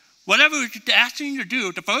 whatever it is he's asking you to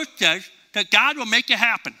do, the verse says that God will make it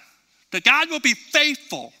happen. That God will be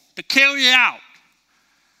faithful to carry it out.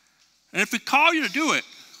 And if he calls you to do it,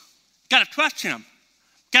 you got to trust him.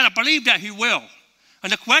 You got to believe that he will.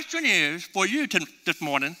 And the question is, for you this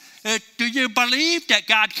morning, is do you believe that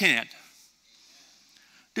God can?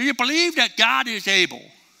 Do you believe that God is able?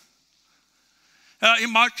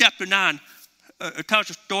 In Mark chapter 9, it tells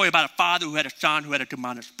a story about a father who had a son who had a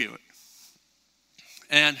demonic spirit.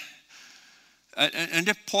 And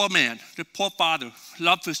this poor man, this poor father,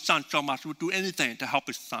 loved his son so much, he would do anything to help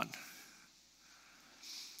his son.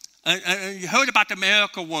 And you heard about the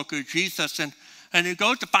miracle worker, Jesus, and he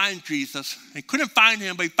goes to find Jesus. He couldn't find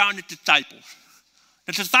him, but he found the disciples.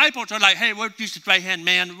 The disciples are like, hey, we're Jesus' right-hand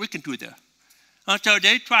man. We can do this. And so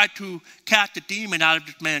they tried to cast the demon out of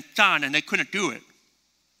this man's son, and they couldn't do it.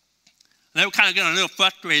 And they were kind of getting a little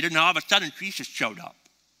frustrated, and all of a sudden, Jesus showed up.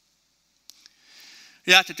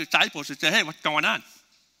 He asked the disciples, he said, hey, what's going on?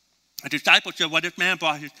 The disciples said, well, this man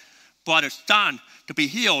brought his son to be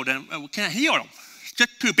healed, and we can't heal him. It's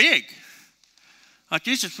just too big.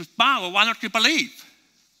 Jesus responded, well, why don't you believe?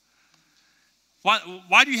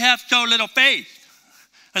 Why do you have so little faith?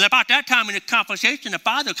 And about that time in the conversation, the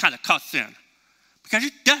father kind of cuts in because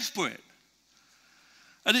he's desperate.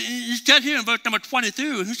 And he said here in verse number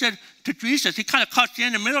 22, he said to Jesus, he kind of cuts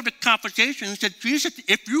in the middle of the conversation. He said, Jesus,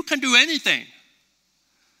 if you can do anything,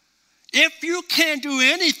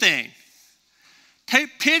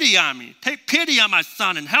 take pity on me. Take pity on my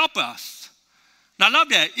son and help us. And I love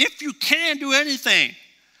that. If you can do anything.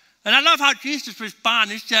 And I love how Jesus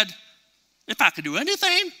responded. He said, if I could do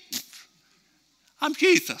anything, I'm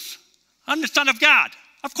Jesus. I'm the Son of God.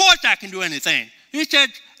 Of course I can do anything. He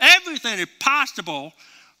said, everything is possible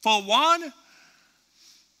for one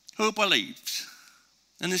who believes.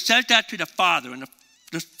 And he said that to the father. And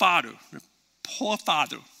this father, the poor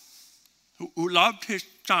father, who loved his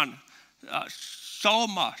son so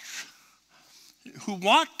much, who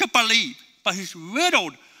wants to believe, but he's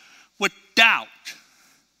riddled with doubt.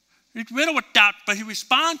 He's riddled with doubt, but he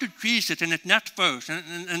responds to Jesus in this next verse.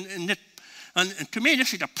 And to me,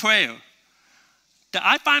 this is a prayer that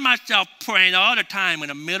I find myself praying all the time in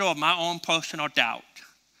the middle of my own personal doubt.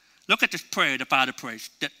 Look at this prayer the father prays.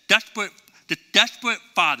 The desperate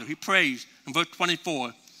father, he prays in verse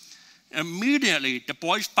 24. Immediately, the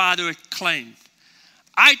boy's father exclaimed,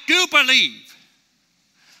 I do believe.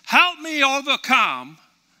 Help me overcome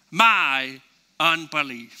my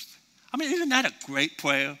unbelief. I mean, isn't that a great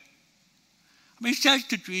prayer? I mean, he says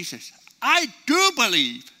to Jesus, I do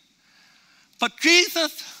believe. But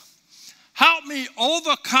Jesus, help me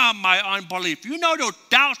overcome my unbelief. You know those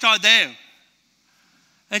doubts are there.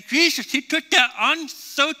 And Jesus, he took that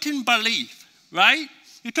uncertain belief, right?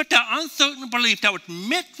 He took that uncertain belief that was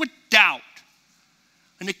mixed with doubt.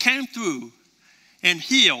 And it came through and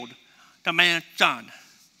healed the man's son.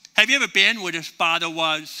 Have you ever been where this father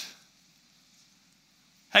was?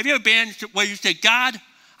 Have you ever been where you say, God,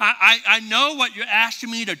 I know what you're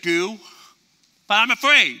asking me to do, but I'm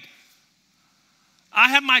afraid. I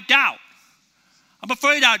have my doubt. I'm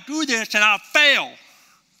afraid I'll do this and I'll fail.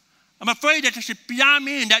 I'm afraid that this is beyond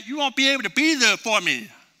me and that you won't be able to be there for me.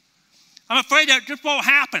 I'm afraid that this won't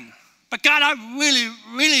happen. But God, I really,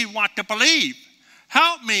 really want to believe.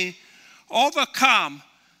 Help me overcome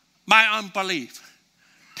my unbelief.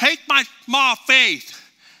 Take my small faith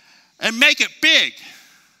and make it big.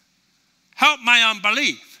 Help my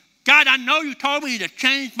unbelief. God, I know you told me to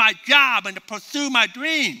change my job and to pursue my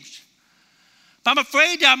dreams. But I'm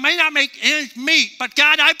afraid that I may not make ends meet. But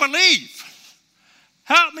God, I believe.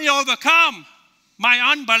 Help me overcome my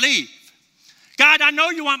unbelief. God, I know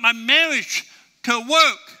you want my marriage to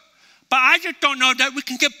work, but I just don't know that we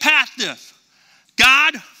can get past this.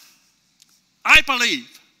 God, I believe.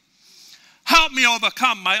 Help me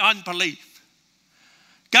overcome my unbelief.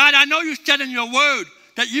 God, I know you said in your word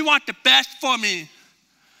that you want the best for me,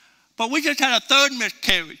 but we just had a third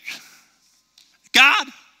miscarriage. God,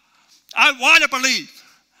 I want to believe.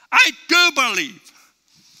 I do believe.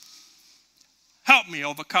 Help me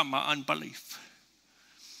overcome my unbelief.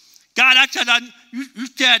 God, I said, you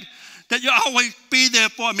said that you'll always be there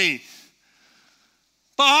for me.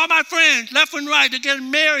 But all my friends, left and right, are getting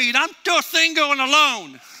married. I'm still single and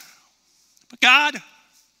alone. But God,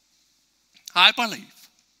 I believe.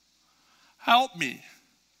 Help me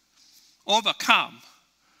overcome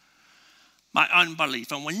my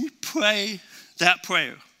unbelief. And when you pray that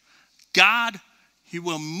prayer, God He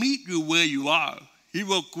will meet you where you are. He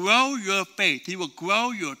will grow your faith. He will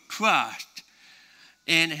grow your trust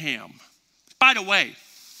in him. By the way,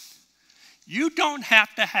 you don't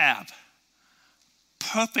have to have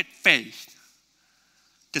perfect faith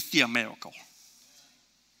to see a miracle.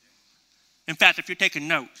 In fact, if you're taking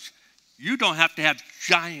notes, you don't have to have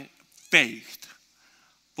giant faith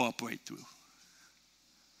for a breakthrough.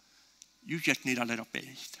 You just need a little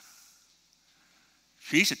faith.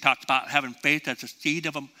 Jesus talks about having faith as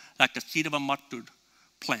like the seed of a mustard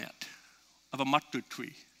plant, of a mustard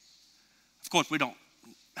tree. Of course, we don't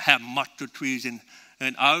have mustard trees in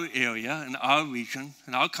our area, in our region,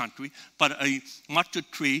 in our country, but a mustard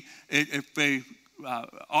tree is very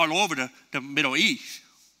all over the Middle East.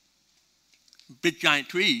 Big giant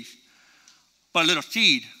trees, but a little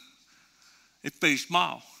seed, it's very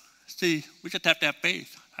small. See, we just have to have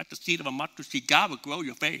faith. Like the seed of a mustard seed, God will grow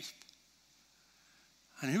your faith.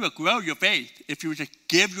 And he will grow your faith if you just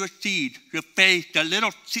give your seed, your faith, the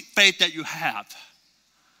little faith that you have,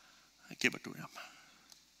 and give it to him.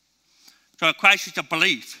 So a crisis of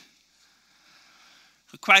belief.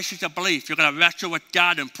 A crisis of belief. You're going to wrestle with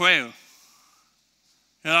God in prayer.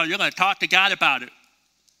 You're going to talk to God about it.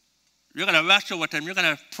 You're going to wrestle with him. You're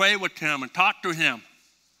going to pray with him and talk to him.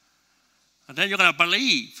 And then you're going to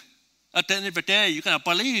believe. At the end of the day, you're going to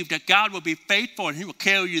believe that God will be faithful and he will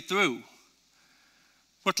carry you through.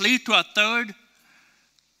 Which leads to a third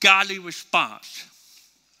godly response.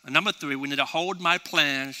 And number 3, we need to hold my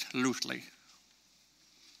plans loosely.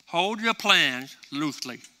 Hold your plans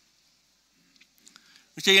loosely.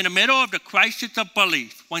 You see, in the middle of the crisis of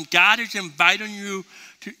belief, when God is inviting you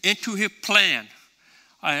into his plan,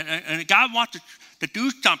 and God wants to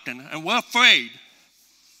do something, and we're afraid,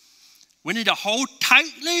 we need to hold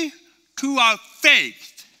tightly to our faith,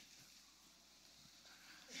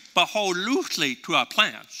 but hold loosely to our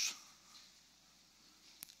plans.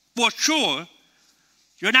 For sure,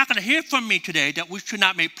 you're not going to hear from me today that we should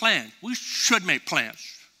not make plans. We should make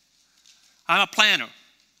plans. I'm a planner.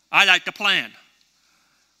 I like to plan.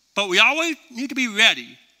 But we always need to be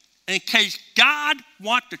ready in case God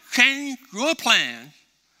wants to change your plans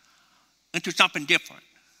into something different.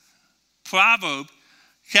 Proverbs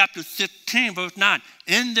chapter 16, verse 9.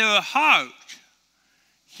 In their hearts,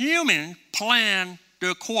 humans plan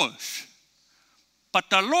their course, but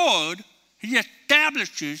the Lord, he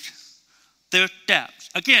establishes their steps.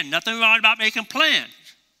 Again, nothing wrong about making plans.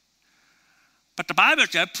 But the Bible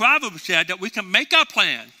said, Proverbs said that we can make our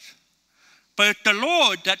plans, but it's the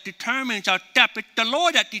Lord that determines our step. It's the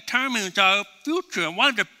Lord that determines our future. And one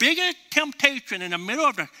of the biggest temptations in the middle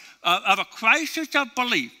of a crisis of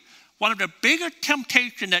belief, one of the biggest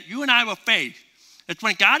temptations that you and I will face is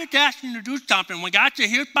when God is asking you to do something, when God says,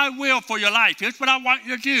 here's my will for your life, here's what I want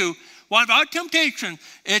you to do. One of our temptations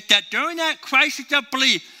is that during that crisis of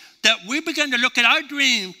belief, that we begin to look at our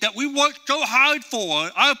dreams that we worked so hard for,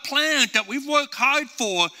 our plans that we've worked hard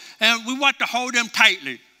for, and we want to hold them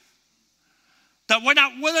tightly. That we're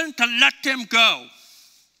not willing to let them go.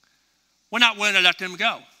 We're not willing to let them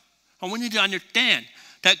go. And we need to understand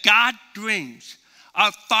that God's dreams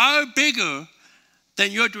are far bigger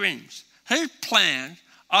than your dreams. His plans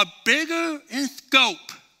are bigger in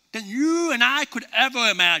scope than you and I could ever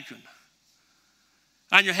imagine.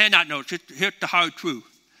 On your handout notes, here's the hard truth.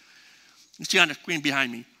 You see on the screen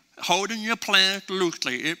behind me. Holding your plans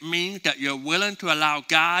loosely, it means that you're willing to allow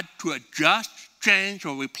God to adjust, change,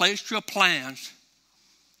 or replace your plans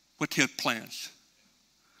with his plans.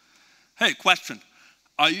 Hey, question.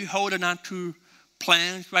 Are you holding on to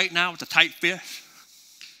plans right now with a tight fist?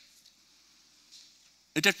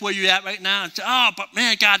 Is that where you're at right now? And say, oh, but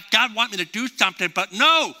man, God wants me to do something, but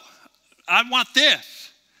no, I want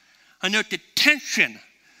this. And there's the tension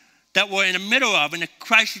that we're in the middle of in the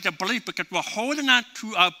crisis of belief because we're holding on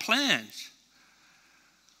to our plans.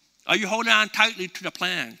 Are you holding on tightly to the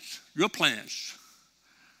plans, your plans?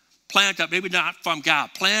 Plans that maybe not from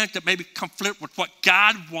God, plans that maybe conflict with what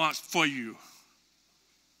God wants for you.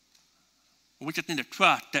 We just need to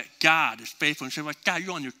trust that God is faithful and say, well, God,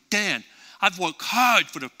 you understand. I've worked hard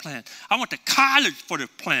for the plan. I went to college for the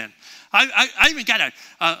plan. I even got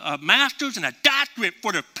a master's and a doctorate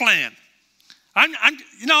for the plan. I'm not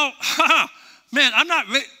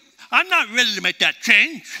ready to make that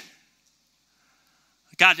change.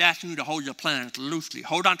 God's asking you to hold your plans loosely.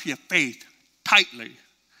 Hold on to your faith tightly.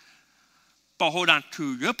 But hold on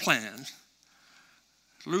to your plans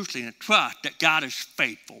loosely and trust that God is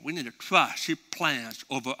faithful. We need to trust his plans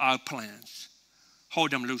over our plans.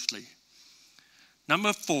 Hold them loosely.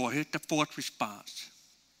 Number 4, here's the fourth response.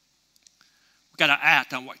 We've got to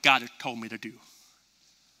act on what God has told me to do.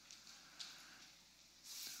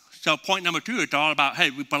 So point number 2 is all about,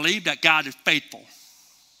 hey, we believe that God is faithful.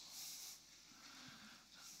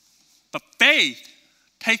 But faith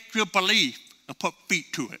takes your belief and put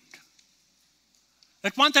feet to it.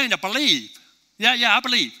 It's one thing to believe. Yeah, I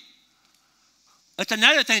believe. It's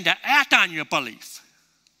another thing to act on your belief.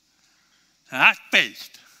 And that's faith.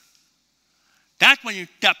 That's when you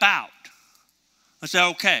step out and say,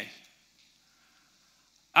 okay,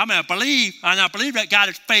 I'm going to believe, and I believe that God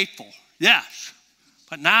is faithful. Yes.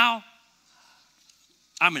 But now,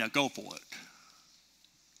 I'm going to go for it.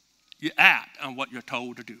 You act on what you're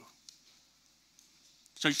told to do.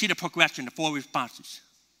 So you see the progression, the 4 responses.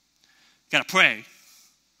 You got to pray. You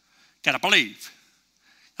got to believe.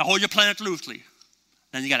 You got to hold your plans loosely.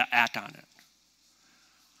 Then you got to act on it.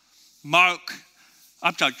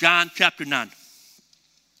 John chapter 9.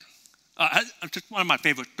 It's just one of my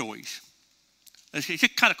favorite stories. It's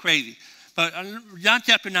just kind of crazy. But John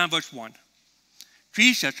chapter 9, verse 1.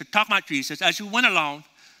 Jesus, talking about Jesus, as he went along,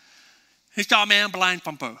 he saw a man blind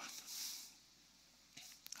from birth.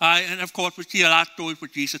 And of course, we see a lot of stories where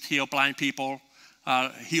Jesus healed blind people,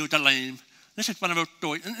 healed the lame. This is one of those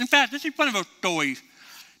stories. In fact, this is one of those stories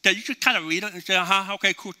that you should kind of read it and say,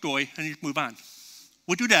 okay, cool story, and you just move on.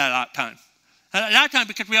 We do that a lot of times. A lot of times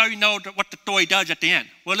because we already know what the story does at the end.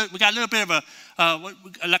 Well, we got a little bit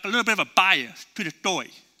of a bias to the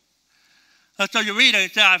story. So you read it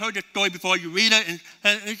and say, I've heard this story before. You read it,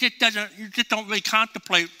 and you just don't really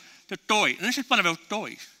contemplate the story. And this is one of those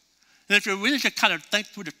stories. And if you really just kind of think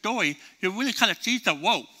through the story, you really kind of see that,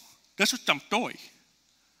 whoa, this is some story.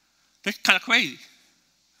 This is kind of crazy.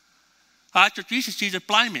 So Jesus sees a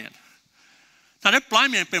blind man. Now, this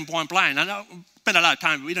blind man has been born blind. I know spent a lot of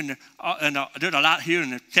time reading, and there's a lot here in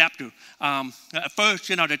the chapter. At first,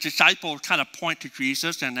 the disciples kind of point to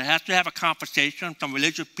Jesus, and they have to have a conversation. Some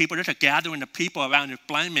religious people, there's a gathering of people around this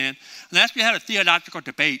blind man, and they actually have a theological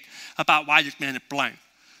debate about why this man is blind.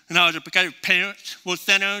 Is it because his parents were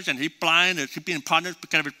sinners, and he's blind? Is he being punished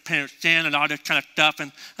because of his parents' sin and all this kind of stuff?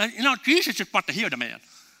 And Jesus just wants to heal the man.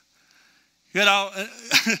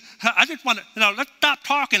 I just want to, let's stop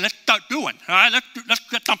talking, let's start doing. All right, let's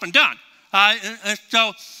get something done. And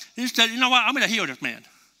so he said, you know what, I'm going to heal this man.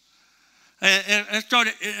 And so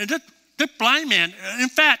this blind man, in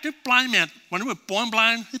fact, this blind man, when he was born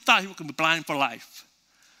blind, he thought he was going to be blind for life.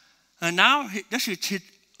 And now this is his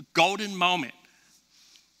golden moment.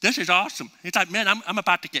 This is awesome. He's like, man, I'm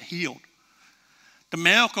about to get healed. The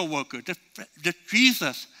miracle worker, the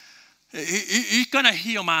Jesus, he's going to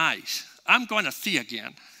heal my eyes. I'm going to see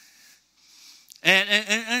again.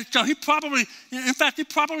 And so he probably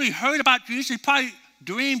heard about Jesus. He probably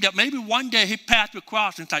dreamed that maybe one day he passed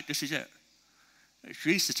across and it's like, this is it.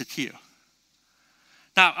 Jesus is here.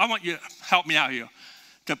 Now, I want you to help me out here.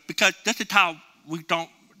 Because this is how we kind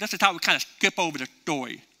of skip over the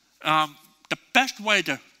story. The best way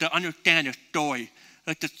to understand the story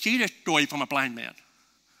is to see the story from a blind man.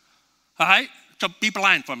 All right? So be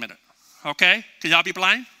blind for a minute. Okay? Can y'all be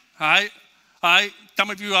blind? All right? Some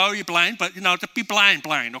of you are already blind, but, just be blind,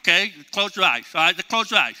 okay? Close your eyes, all right? Just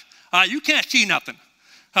close your eyes. All right? You can't see nothing,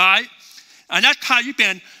 all right? And that's how you've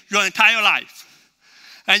been your entire life.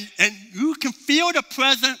 And you can feel the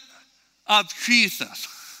presence of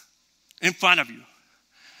Jesus in front of you.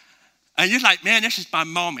 And you're like, man, this is my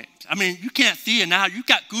moment. I mean, you can't see it now. You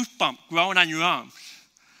got goosebumps growing on your arms.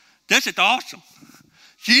 This is awesome.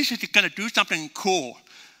 Jesus is going to do something cool.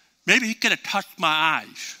 Maybe he's going to touch my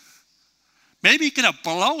eyes. Maybe he's going to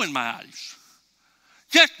blow in my eyes.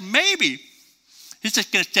 Just maybe he's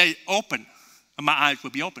just going to say open, and my eyes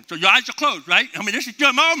will be open. So your eyes are closed, right? I mean, this is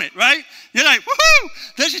your moment, right? You're like, woohoo,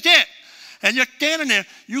 this is it. And you're standing there.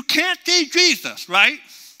 You can't see Jesus, right?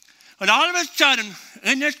 And all of a sudden,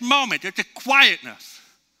 in this moment, there's a quietness.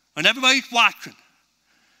 And everybody's watching.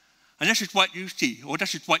 And this is what you see, or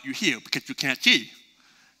this is what you hear, because you can't see.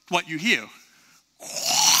 It's what you hear.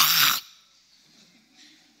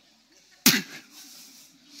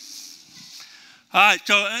 All right,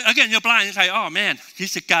 so again, you're blind. It's like, oh, man,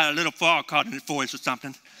 he's got a little frog caught in his voice or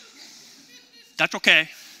something. That's okay.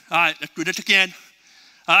 All right, let's do this again.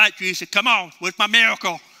 All right, Jesus, come on. Where's my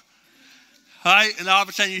miracle? All right, and all of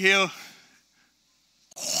a sudden you hear, all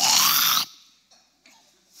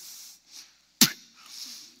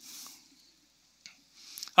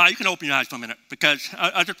right, you can open your eyes for a minute because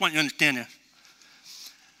I just want you to understand this.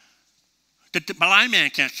 The blind man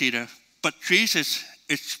can't see this, but Jesus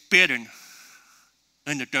is spitting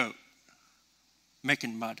in the dirt,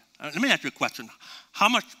 making mud. Let me ask you a question. How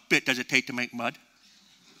much spit does it take to make mud?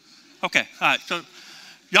 Okay, all right, so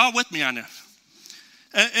y'all with me on this.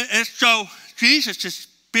 And so Jesus is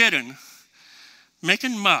spitting,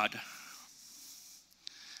 making mud.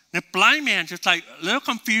 The blind man's just like a little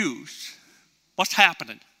confused. What's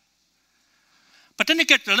happening? But then it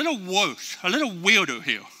gets a little worse, a little weirder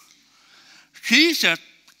here. Jesus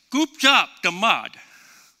scoops up the mud.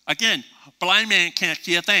 Again, a blind man can't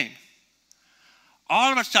see a thing.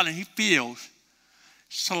 All of a sudden, he feels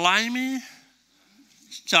slimy,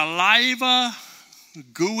 saliva,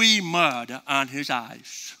 gooey mud on his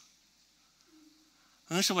eyes.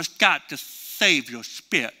 And this was got the Savior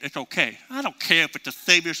spit. It's okay. I don't care if it's the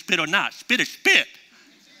Savior spit or not. Spit is spit.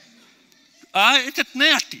 It's just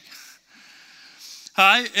nasty.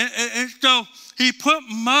 And so he put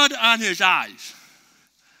mud on his eyes.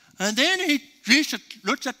 And then Jesus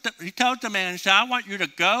looks at he tells the man, he says, I want you to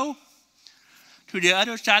go to the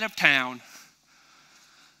other side of town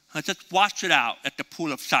and just wash it out at the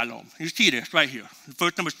pool of Siloam. You see this right here,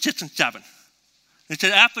 verse number 6 and 7. It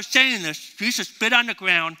said, after saying this, Jesus spit on the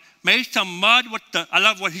ground, made some mud with I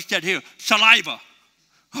love what he said here, saliva.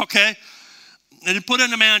 Okay? And he put it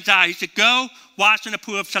in the man's eye. He said, go wash in the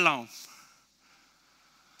pool of Siloam.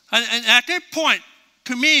 And at that point,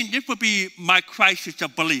 to me, this would be my crisis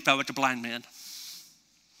of belief. I was a blind man.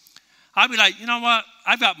 I'd be like, you know what?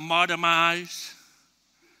 I've got mud in my eyes.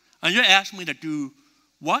 And you're asking me to do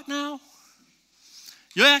what now?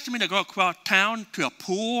 You're asking me to go across town to a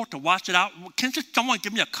pool to wash it out? Can't just someone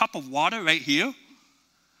give me a cup of water right here?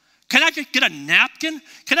 Can I just get a napkin?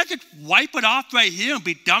 Can I just wipe it off right here and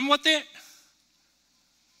be done with it?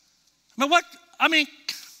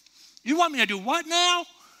 You want me to do what now?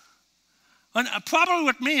 And probably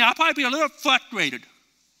with me, I'll probably be a little frustrated,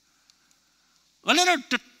 a little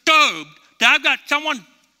disturbed that I've got someone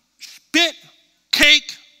spit,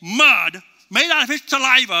 cake, mud made out of his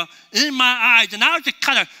saliva in my eyes, and now it's just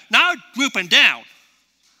now it's drooping down.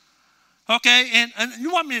 Okay, and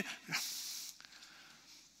you want me?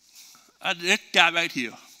 This guy right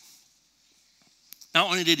here. Not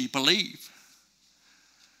only did he believe,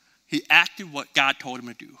 he acted what God told him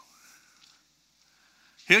to do.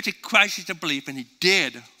 Here's a crisis of belief, and he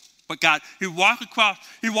did what God. He walked across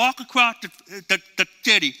the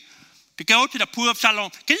city to go to the pool of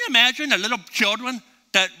Siloam. Can you imagine the little children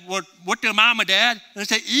that were with their mom and dad and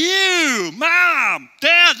say, "Ew, mom,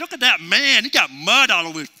 dad, look at that man. He got mud all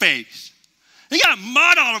over his face. He got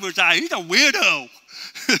mud all over his eyes. He's a weirdo."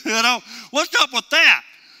 What's up with that?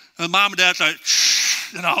 And mom and dad's like,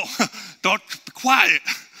 "Shh, don't be quiet.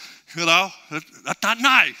 That's not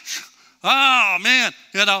nice." Oh, man,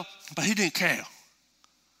 but he didn't care.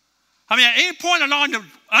 At any point along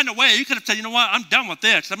the way, he could have said, you know what, I'm done with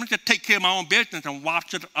this. I'm going to just take care of my own business and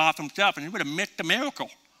wash it off himself, and he would have missed the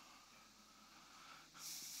miracle.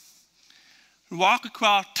 He walked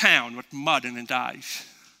across town with mud in his eyes.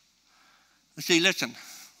 You see, listen,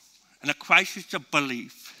 in a crisis of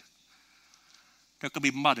belief, there could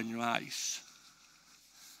be mud in your eyes.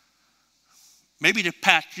 Maybe the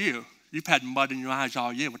past year, you've had mud in your eyes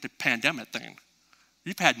all year with the pandemic thing.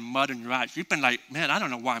 You've had mud in your eyes. You've been like, man, I don't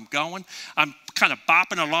know where I'm going. I'm kind of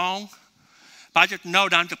bopping along, but I just know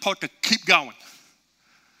that I'm supposed to keep going.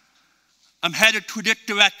 I'm headed to this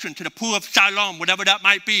direction, to the pool of Siloam, whatever that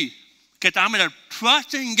might be, because I'm going to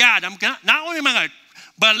trust in God. Not only am I going to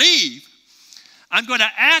believe, I'm going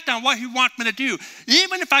to act on what he wants me to do.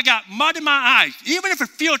 Even if I got mud in my eyes, even if it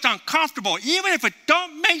feels uncomfortable, even if it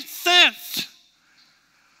don't make sense,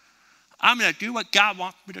 I'm going to do what God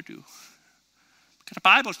wants me to do. Because the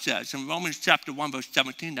Bible says in Romans chapter 1, verse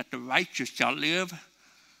 17, that the righteous shall live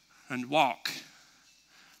and walk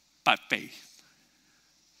by faith.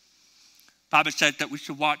 The Bible says that we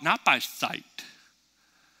should walk not by sight,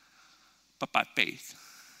 but by faith.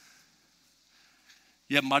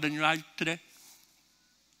 You have mud in your eyes today?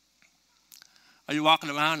 Are you walking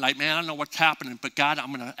around like, man, I don't know what's happening, but God,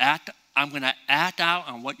 I'm going to act out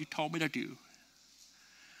on what you told me to do.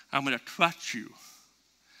 I'm going to trust you,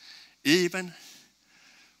 even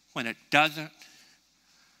when it doesn't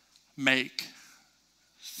make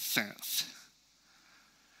sense.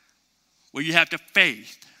 Well, you have the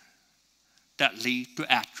faith that leads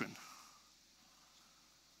to action.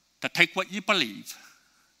 To take what you believe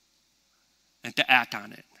and to act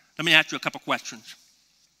on it. Let me ask you a couple questions.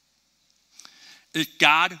 Is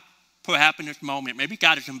God, perhaps in this moment, maybe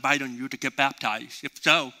God is inviting you to get baptized. If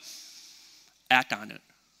so, act on it.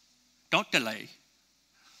 Don't delay.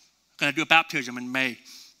 I'm going to do a baptism in May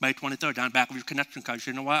 23rd, down the back of your connection card.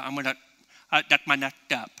 You know what? That's my next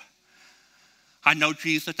step. I know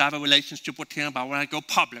Jesus. I have a relationship with him, but I want to go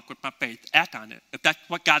public with my faith. Act on it. If that's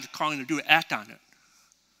what God's calling you to do, act on it.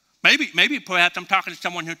 Maybe perhaps I'm talking to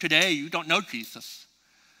someone here today, you don't know Jesus.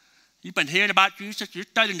 You've been hearing about Jesus, you're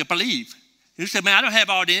starting to believe. You say, man, I don't have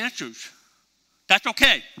all the answers. That's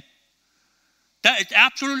okay. That is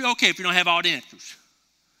absolutely okay if you don't have all the answers.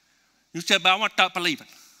 You said, but I want to start believing.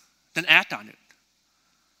 Then act on it.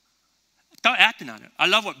 Start acting on it. I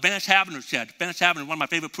love what Vance Havner said. Vance Havner is one of my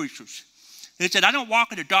favorite preachers. He said, I don't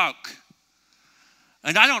walk in the dark,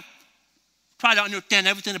 and I don't try to understand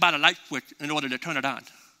everything about a light switch in order to turn it on.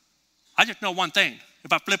 I just know one thing.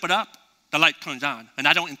 If I flip it up, the light turns on, and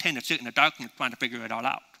I don't intend to sit in the darkness trying to figure it all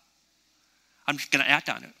out. I'm just going to act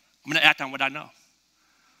on it. I'm going to act on what I know.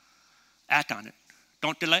 Act on it.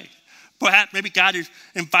 Don't delay. Perhaps maybe God is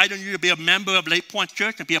inviting you to be a member of Lake Point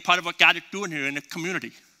Church and be a part of what God is doing here in the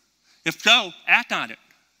community. If so, act on it.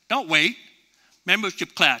 Don't wait.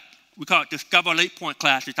 Membership class. We call it Discover Lake Point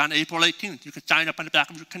class. It's on April 18th. You can sign up on the back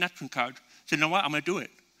of your connection card. Say, you know what? I'm going to do it.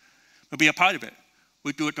 We'll be a part of it.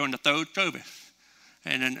 We do it during the third service.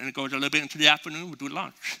 And then it goes a little bit into the afternoon. We do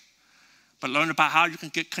lunch. But learn about how you can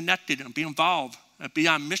get connected and be involved and be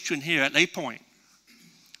on mission here at Lake Point.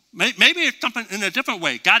 Maybe it's something in a different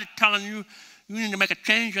way. God is telling you you need to make a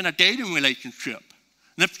change in a dating relationship.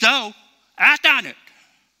 And if so, act on it.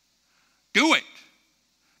 Do it.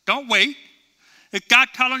 Don't wait. If God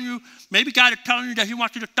telling you, maybe God is telling you that he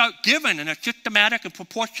wants you to start giving in a systematic and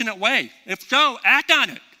proportionate way. If so, act on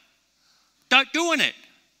it. Start doing it.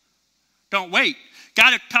 Don't wait.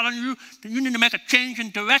 God is telling you that you need to make a change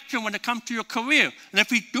in direction when it comes to your career. And if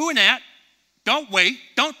he's doing that, don't wait.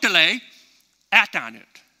 Don't delay. Act on it.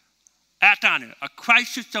 Act on it. A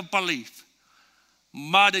crisis of belief.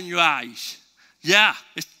 Mud in your eyes. Yeah,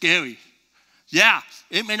 it's scary. Yeah,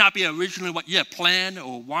 it may not be originally what you had planned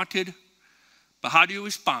or wanted, but how do you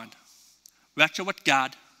respond? Wrestle with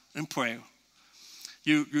God in prayer.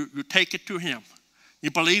 You take it to him. You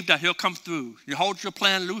believe that he'll come through. You hold your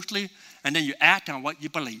plan loosely, and then you act on what you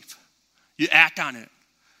believe. You act on it.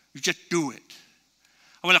 You just do it.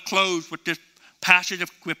 I want to close with this passage of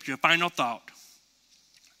scripture, final thought.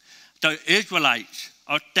 The Israelites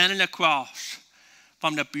are standing across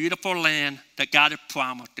from the beautiful land that God has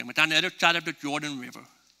promised them. It's on the other side of the Jordan River.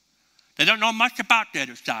 They don't know much about the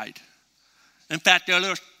other side. In fact, they're a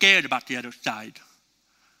little scared about the other side.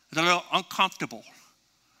 They're a little uncomfortable.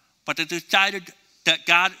 But they decided that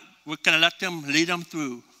God was going to let them lead them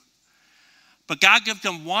through. But God gives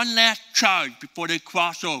them one last charge before they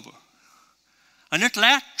cross over. And this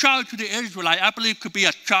last charge to the Israelite, I believe, could be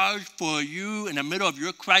a charge for you in the middle of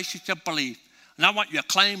your crisis of belief. And I want you to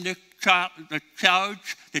claim this the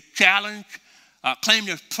charge, the challenge, claim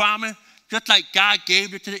this promise, just like God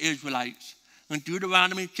gave it to the Israelites. In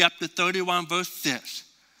Deuteronomy chapter 31, verse 6,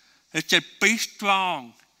 it said, be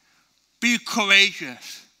strong, be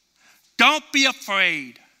courageous. Don't be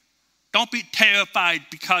afraid. Don't be terrified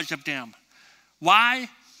because of them. Why?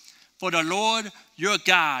 For the Lord your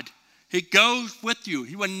God, he goes with you.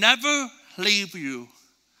 He will never leave you.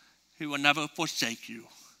 He will never forsake you.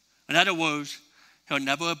 In other words, he'll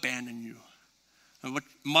never abandon you. And with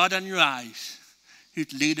mud in your eyes,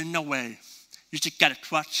 he's leading the way. You just got to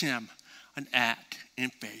trust him and act in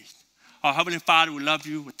faith. Our Heavenly Father, we love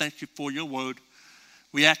you. We thank you for your word.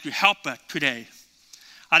 We ask you help us today.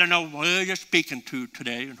 I don't know where you're speaking to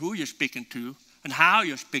today and who you're speaking to and how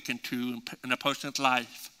you're speaking to in a person's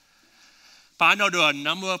life. But I know there are a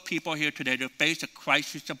number of people here today that face a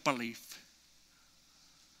crisis of belief.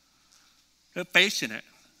 They're facing it.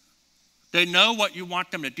 They know what you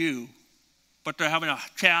want them to do, but they're having a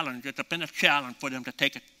challenge. It's been a challenge for them to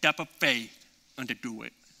take a step of faith and to do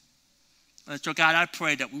it. And so, God, I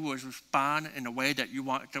pray that we will respond in the way that you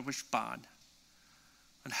want us to respond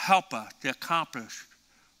and help us to accomplish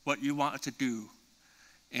what you want us to do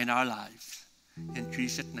in our lives. In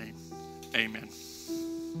Jesus' name, amen.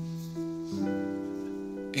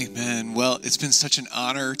 Amen. Well, it's been such an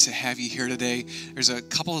honor to have you here today. There's a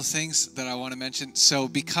couple of things that I want to mention. So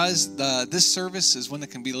because this service is one that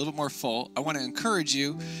can be a little bit more full, I want to encourage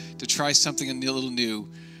you to try something a little new.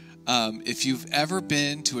 If you've ever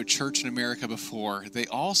been to a church in America before, they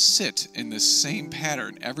all sit in the same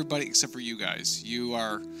pattern. Everybody except for you guys. You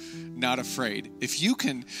are not afraid. If you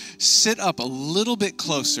can sit up a little bit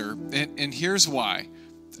closer, and here's why.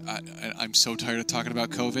 I'm so tired of talking about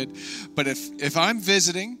COVID, but if I'm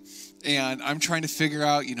visiting and I'm trying to figure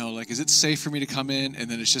out, is it safe for me to come in? And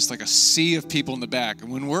then it's just like a sea of people in the back.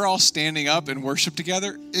 And when we're all standing up and worship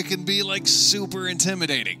together, it can be like super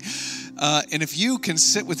intimidating. And if you can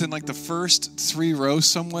sit within like the first 3 rows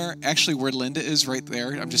somewhere, actually where Linda is right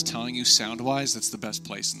there, I'm just telling you sound-wise, that's the best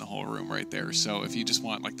place in the whole room right there. So if you just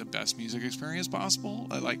want like the best music experience possible,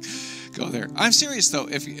 go there. I'm serious though.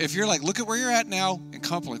 If you're like, look at where you're at now and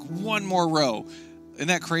come up like one more row, Isn't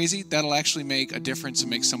that crazy? That'll actually make a difference and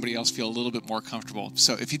make somebody else feel a little bit more comfortable.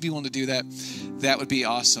 So if you'd be willing to do that, that would be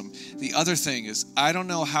awesome. The other thing is, I don't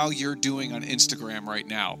know how you're doing on Instagram right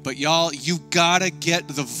now, but y'all, you've got to get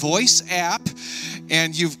the Voice app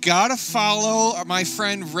and you've got to follow my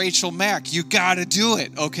friend Rachel Mack. You got to do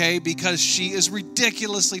it, okay? Because she is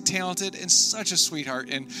ridiculously talented and such a sweetheart,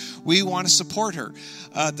 and we want to support her.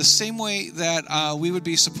 The same way that we would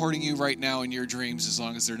be supporting you right now in your dreams, as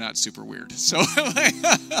long as they're not super weird. So,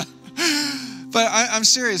 but I'm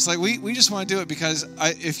serious. Like we just want to do it because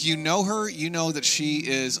if you know her, you know that she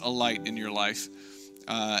is a light in your life,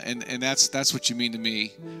 and that's what you mean to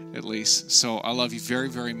me, at least. So I love you very,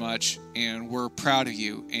 very much, and we're proud of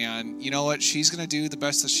you. And you know what? She's going to do the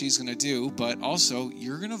best that she's going to do, but also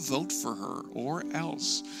you're going to vote for her or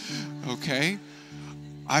else. Okay?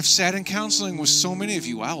 I've sat in counseling with so many of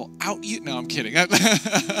you. I will out you. No, I'm kidding.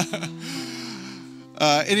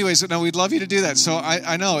 Anyways, no, we'd love you to do that. So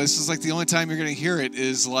I know this is like the only time you're going to hear it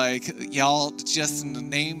is like, y'all, just in the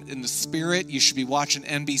name, in the spirit, you should be watching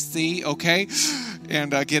NBC, okay?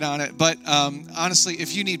 And get on it. But honestly,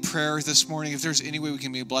 if you need prayer this morning, if there's any way we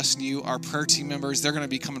can be a blessing to you, our prayer team members, they're going to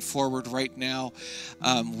be coming forward right now.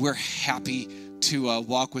 We're happy to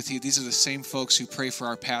walk with you. These are the same folks who pray for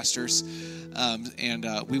our pastors, and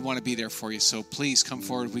we want to be there for you. So please come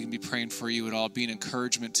forward. We can be praying for you at all, be an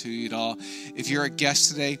encouragement to you at all. If you're a guest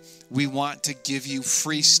today, we want to give you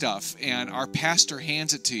free stuff, and our pastor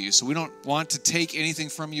hands it to you. So we don't want to take anything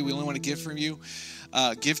from you. We only want to give from you.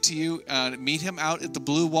 Give to you. Meet him out at the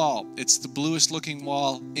blue wall. It's the bluest looking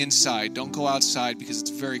wall inside. Don't go outside because it's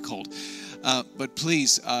very cold. But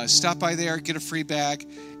please stop by there, get a free bag.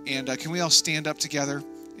 And can we all stand up together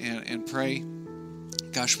and pray?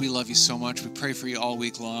 Gosh, we love you so much. We pray for you all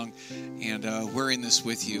week long, and we're in this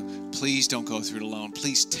with you. Please don't go through it alone.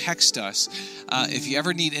 Please text us. If you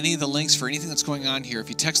ever need any of the links for anything that's going on here, if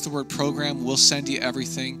you text the word program, we'll send you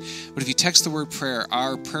everything. But if you text the word prayer,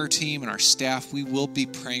 our prayer team and our staff, we will be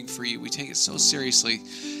praying for you. We take it so seriously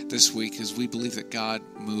this week because we believe that God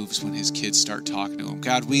moves when his kids start talking to him.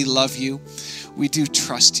 God, we love you. We do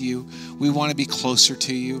trust you. We want to be closer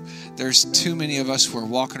to you. There's too many of us who are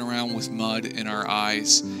walking around with mud in our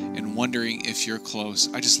eyes and wondering if you're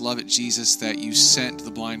close. I just love it, Jesus, that you sent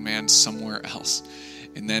the blind man somewhere else.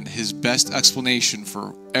 And then his best explanation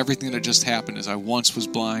for everything that just happened is, I once was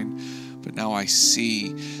blind, but now I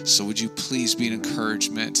see. So would you please be an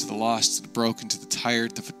encouragement to the lost, to the broken, to the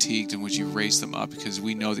tired, the fatigued, and would you raise them up? Because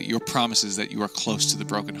we know that your promise is that you are close to the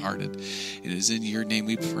brokenhearted. It is in your name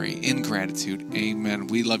we pray, in gratitude. Amen.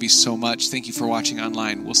 We love you so much. Thank you for watching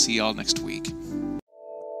online. We'll see you all next week.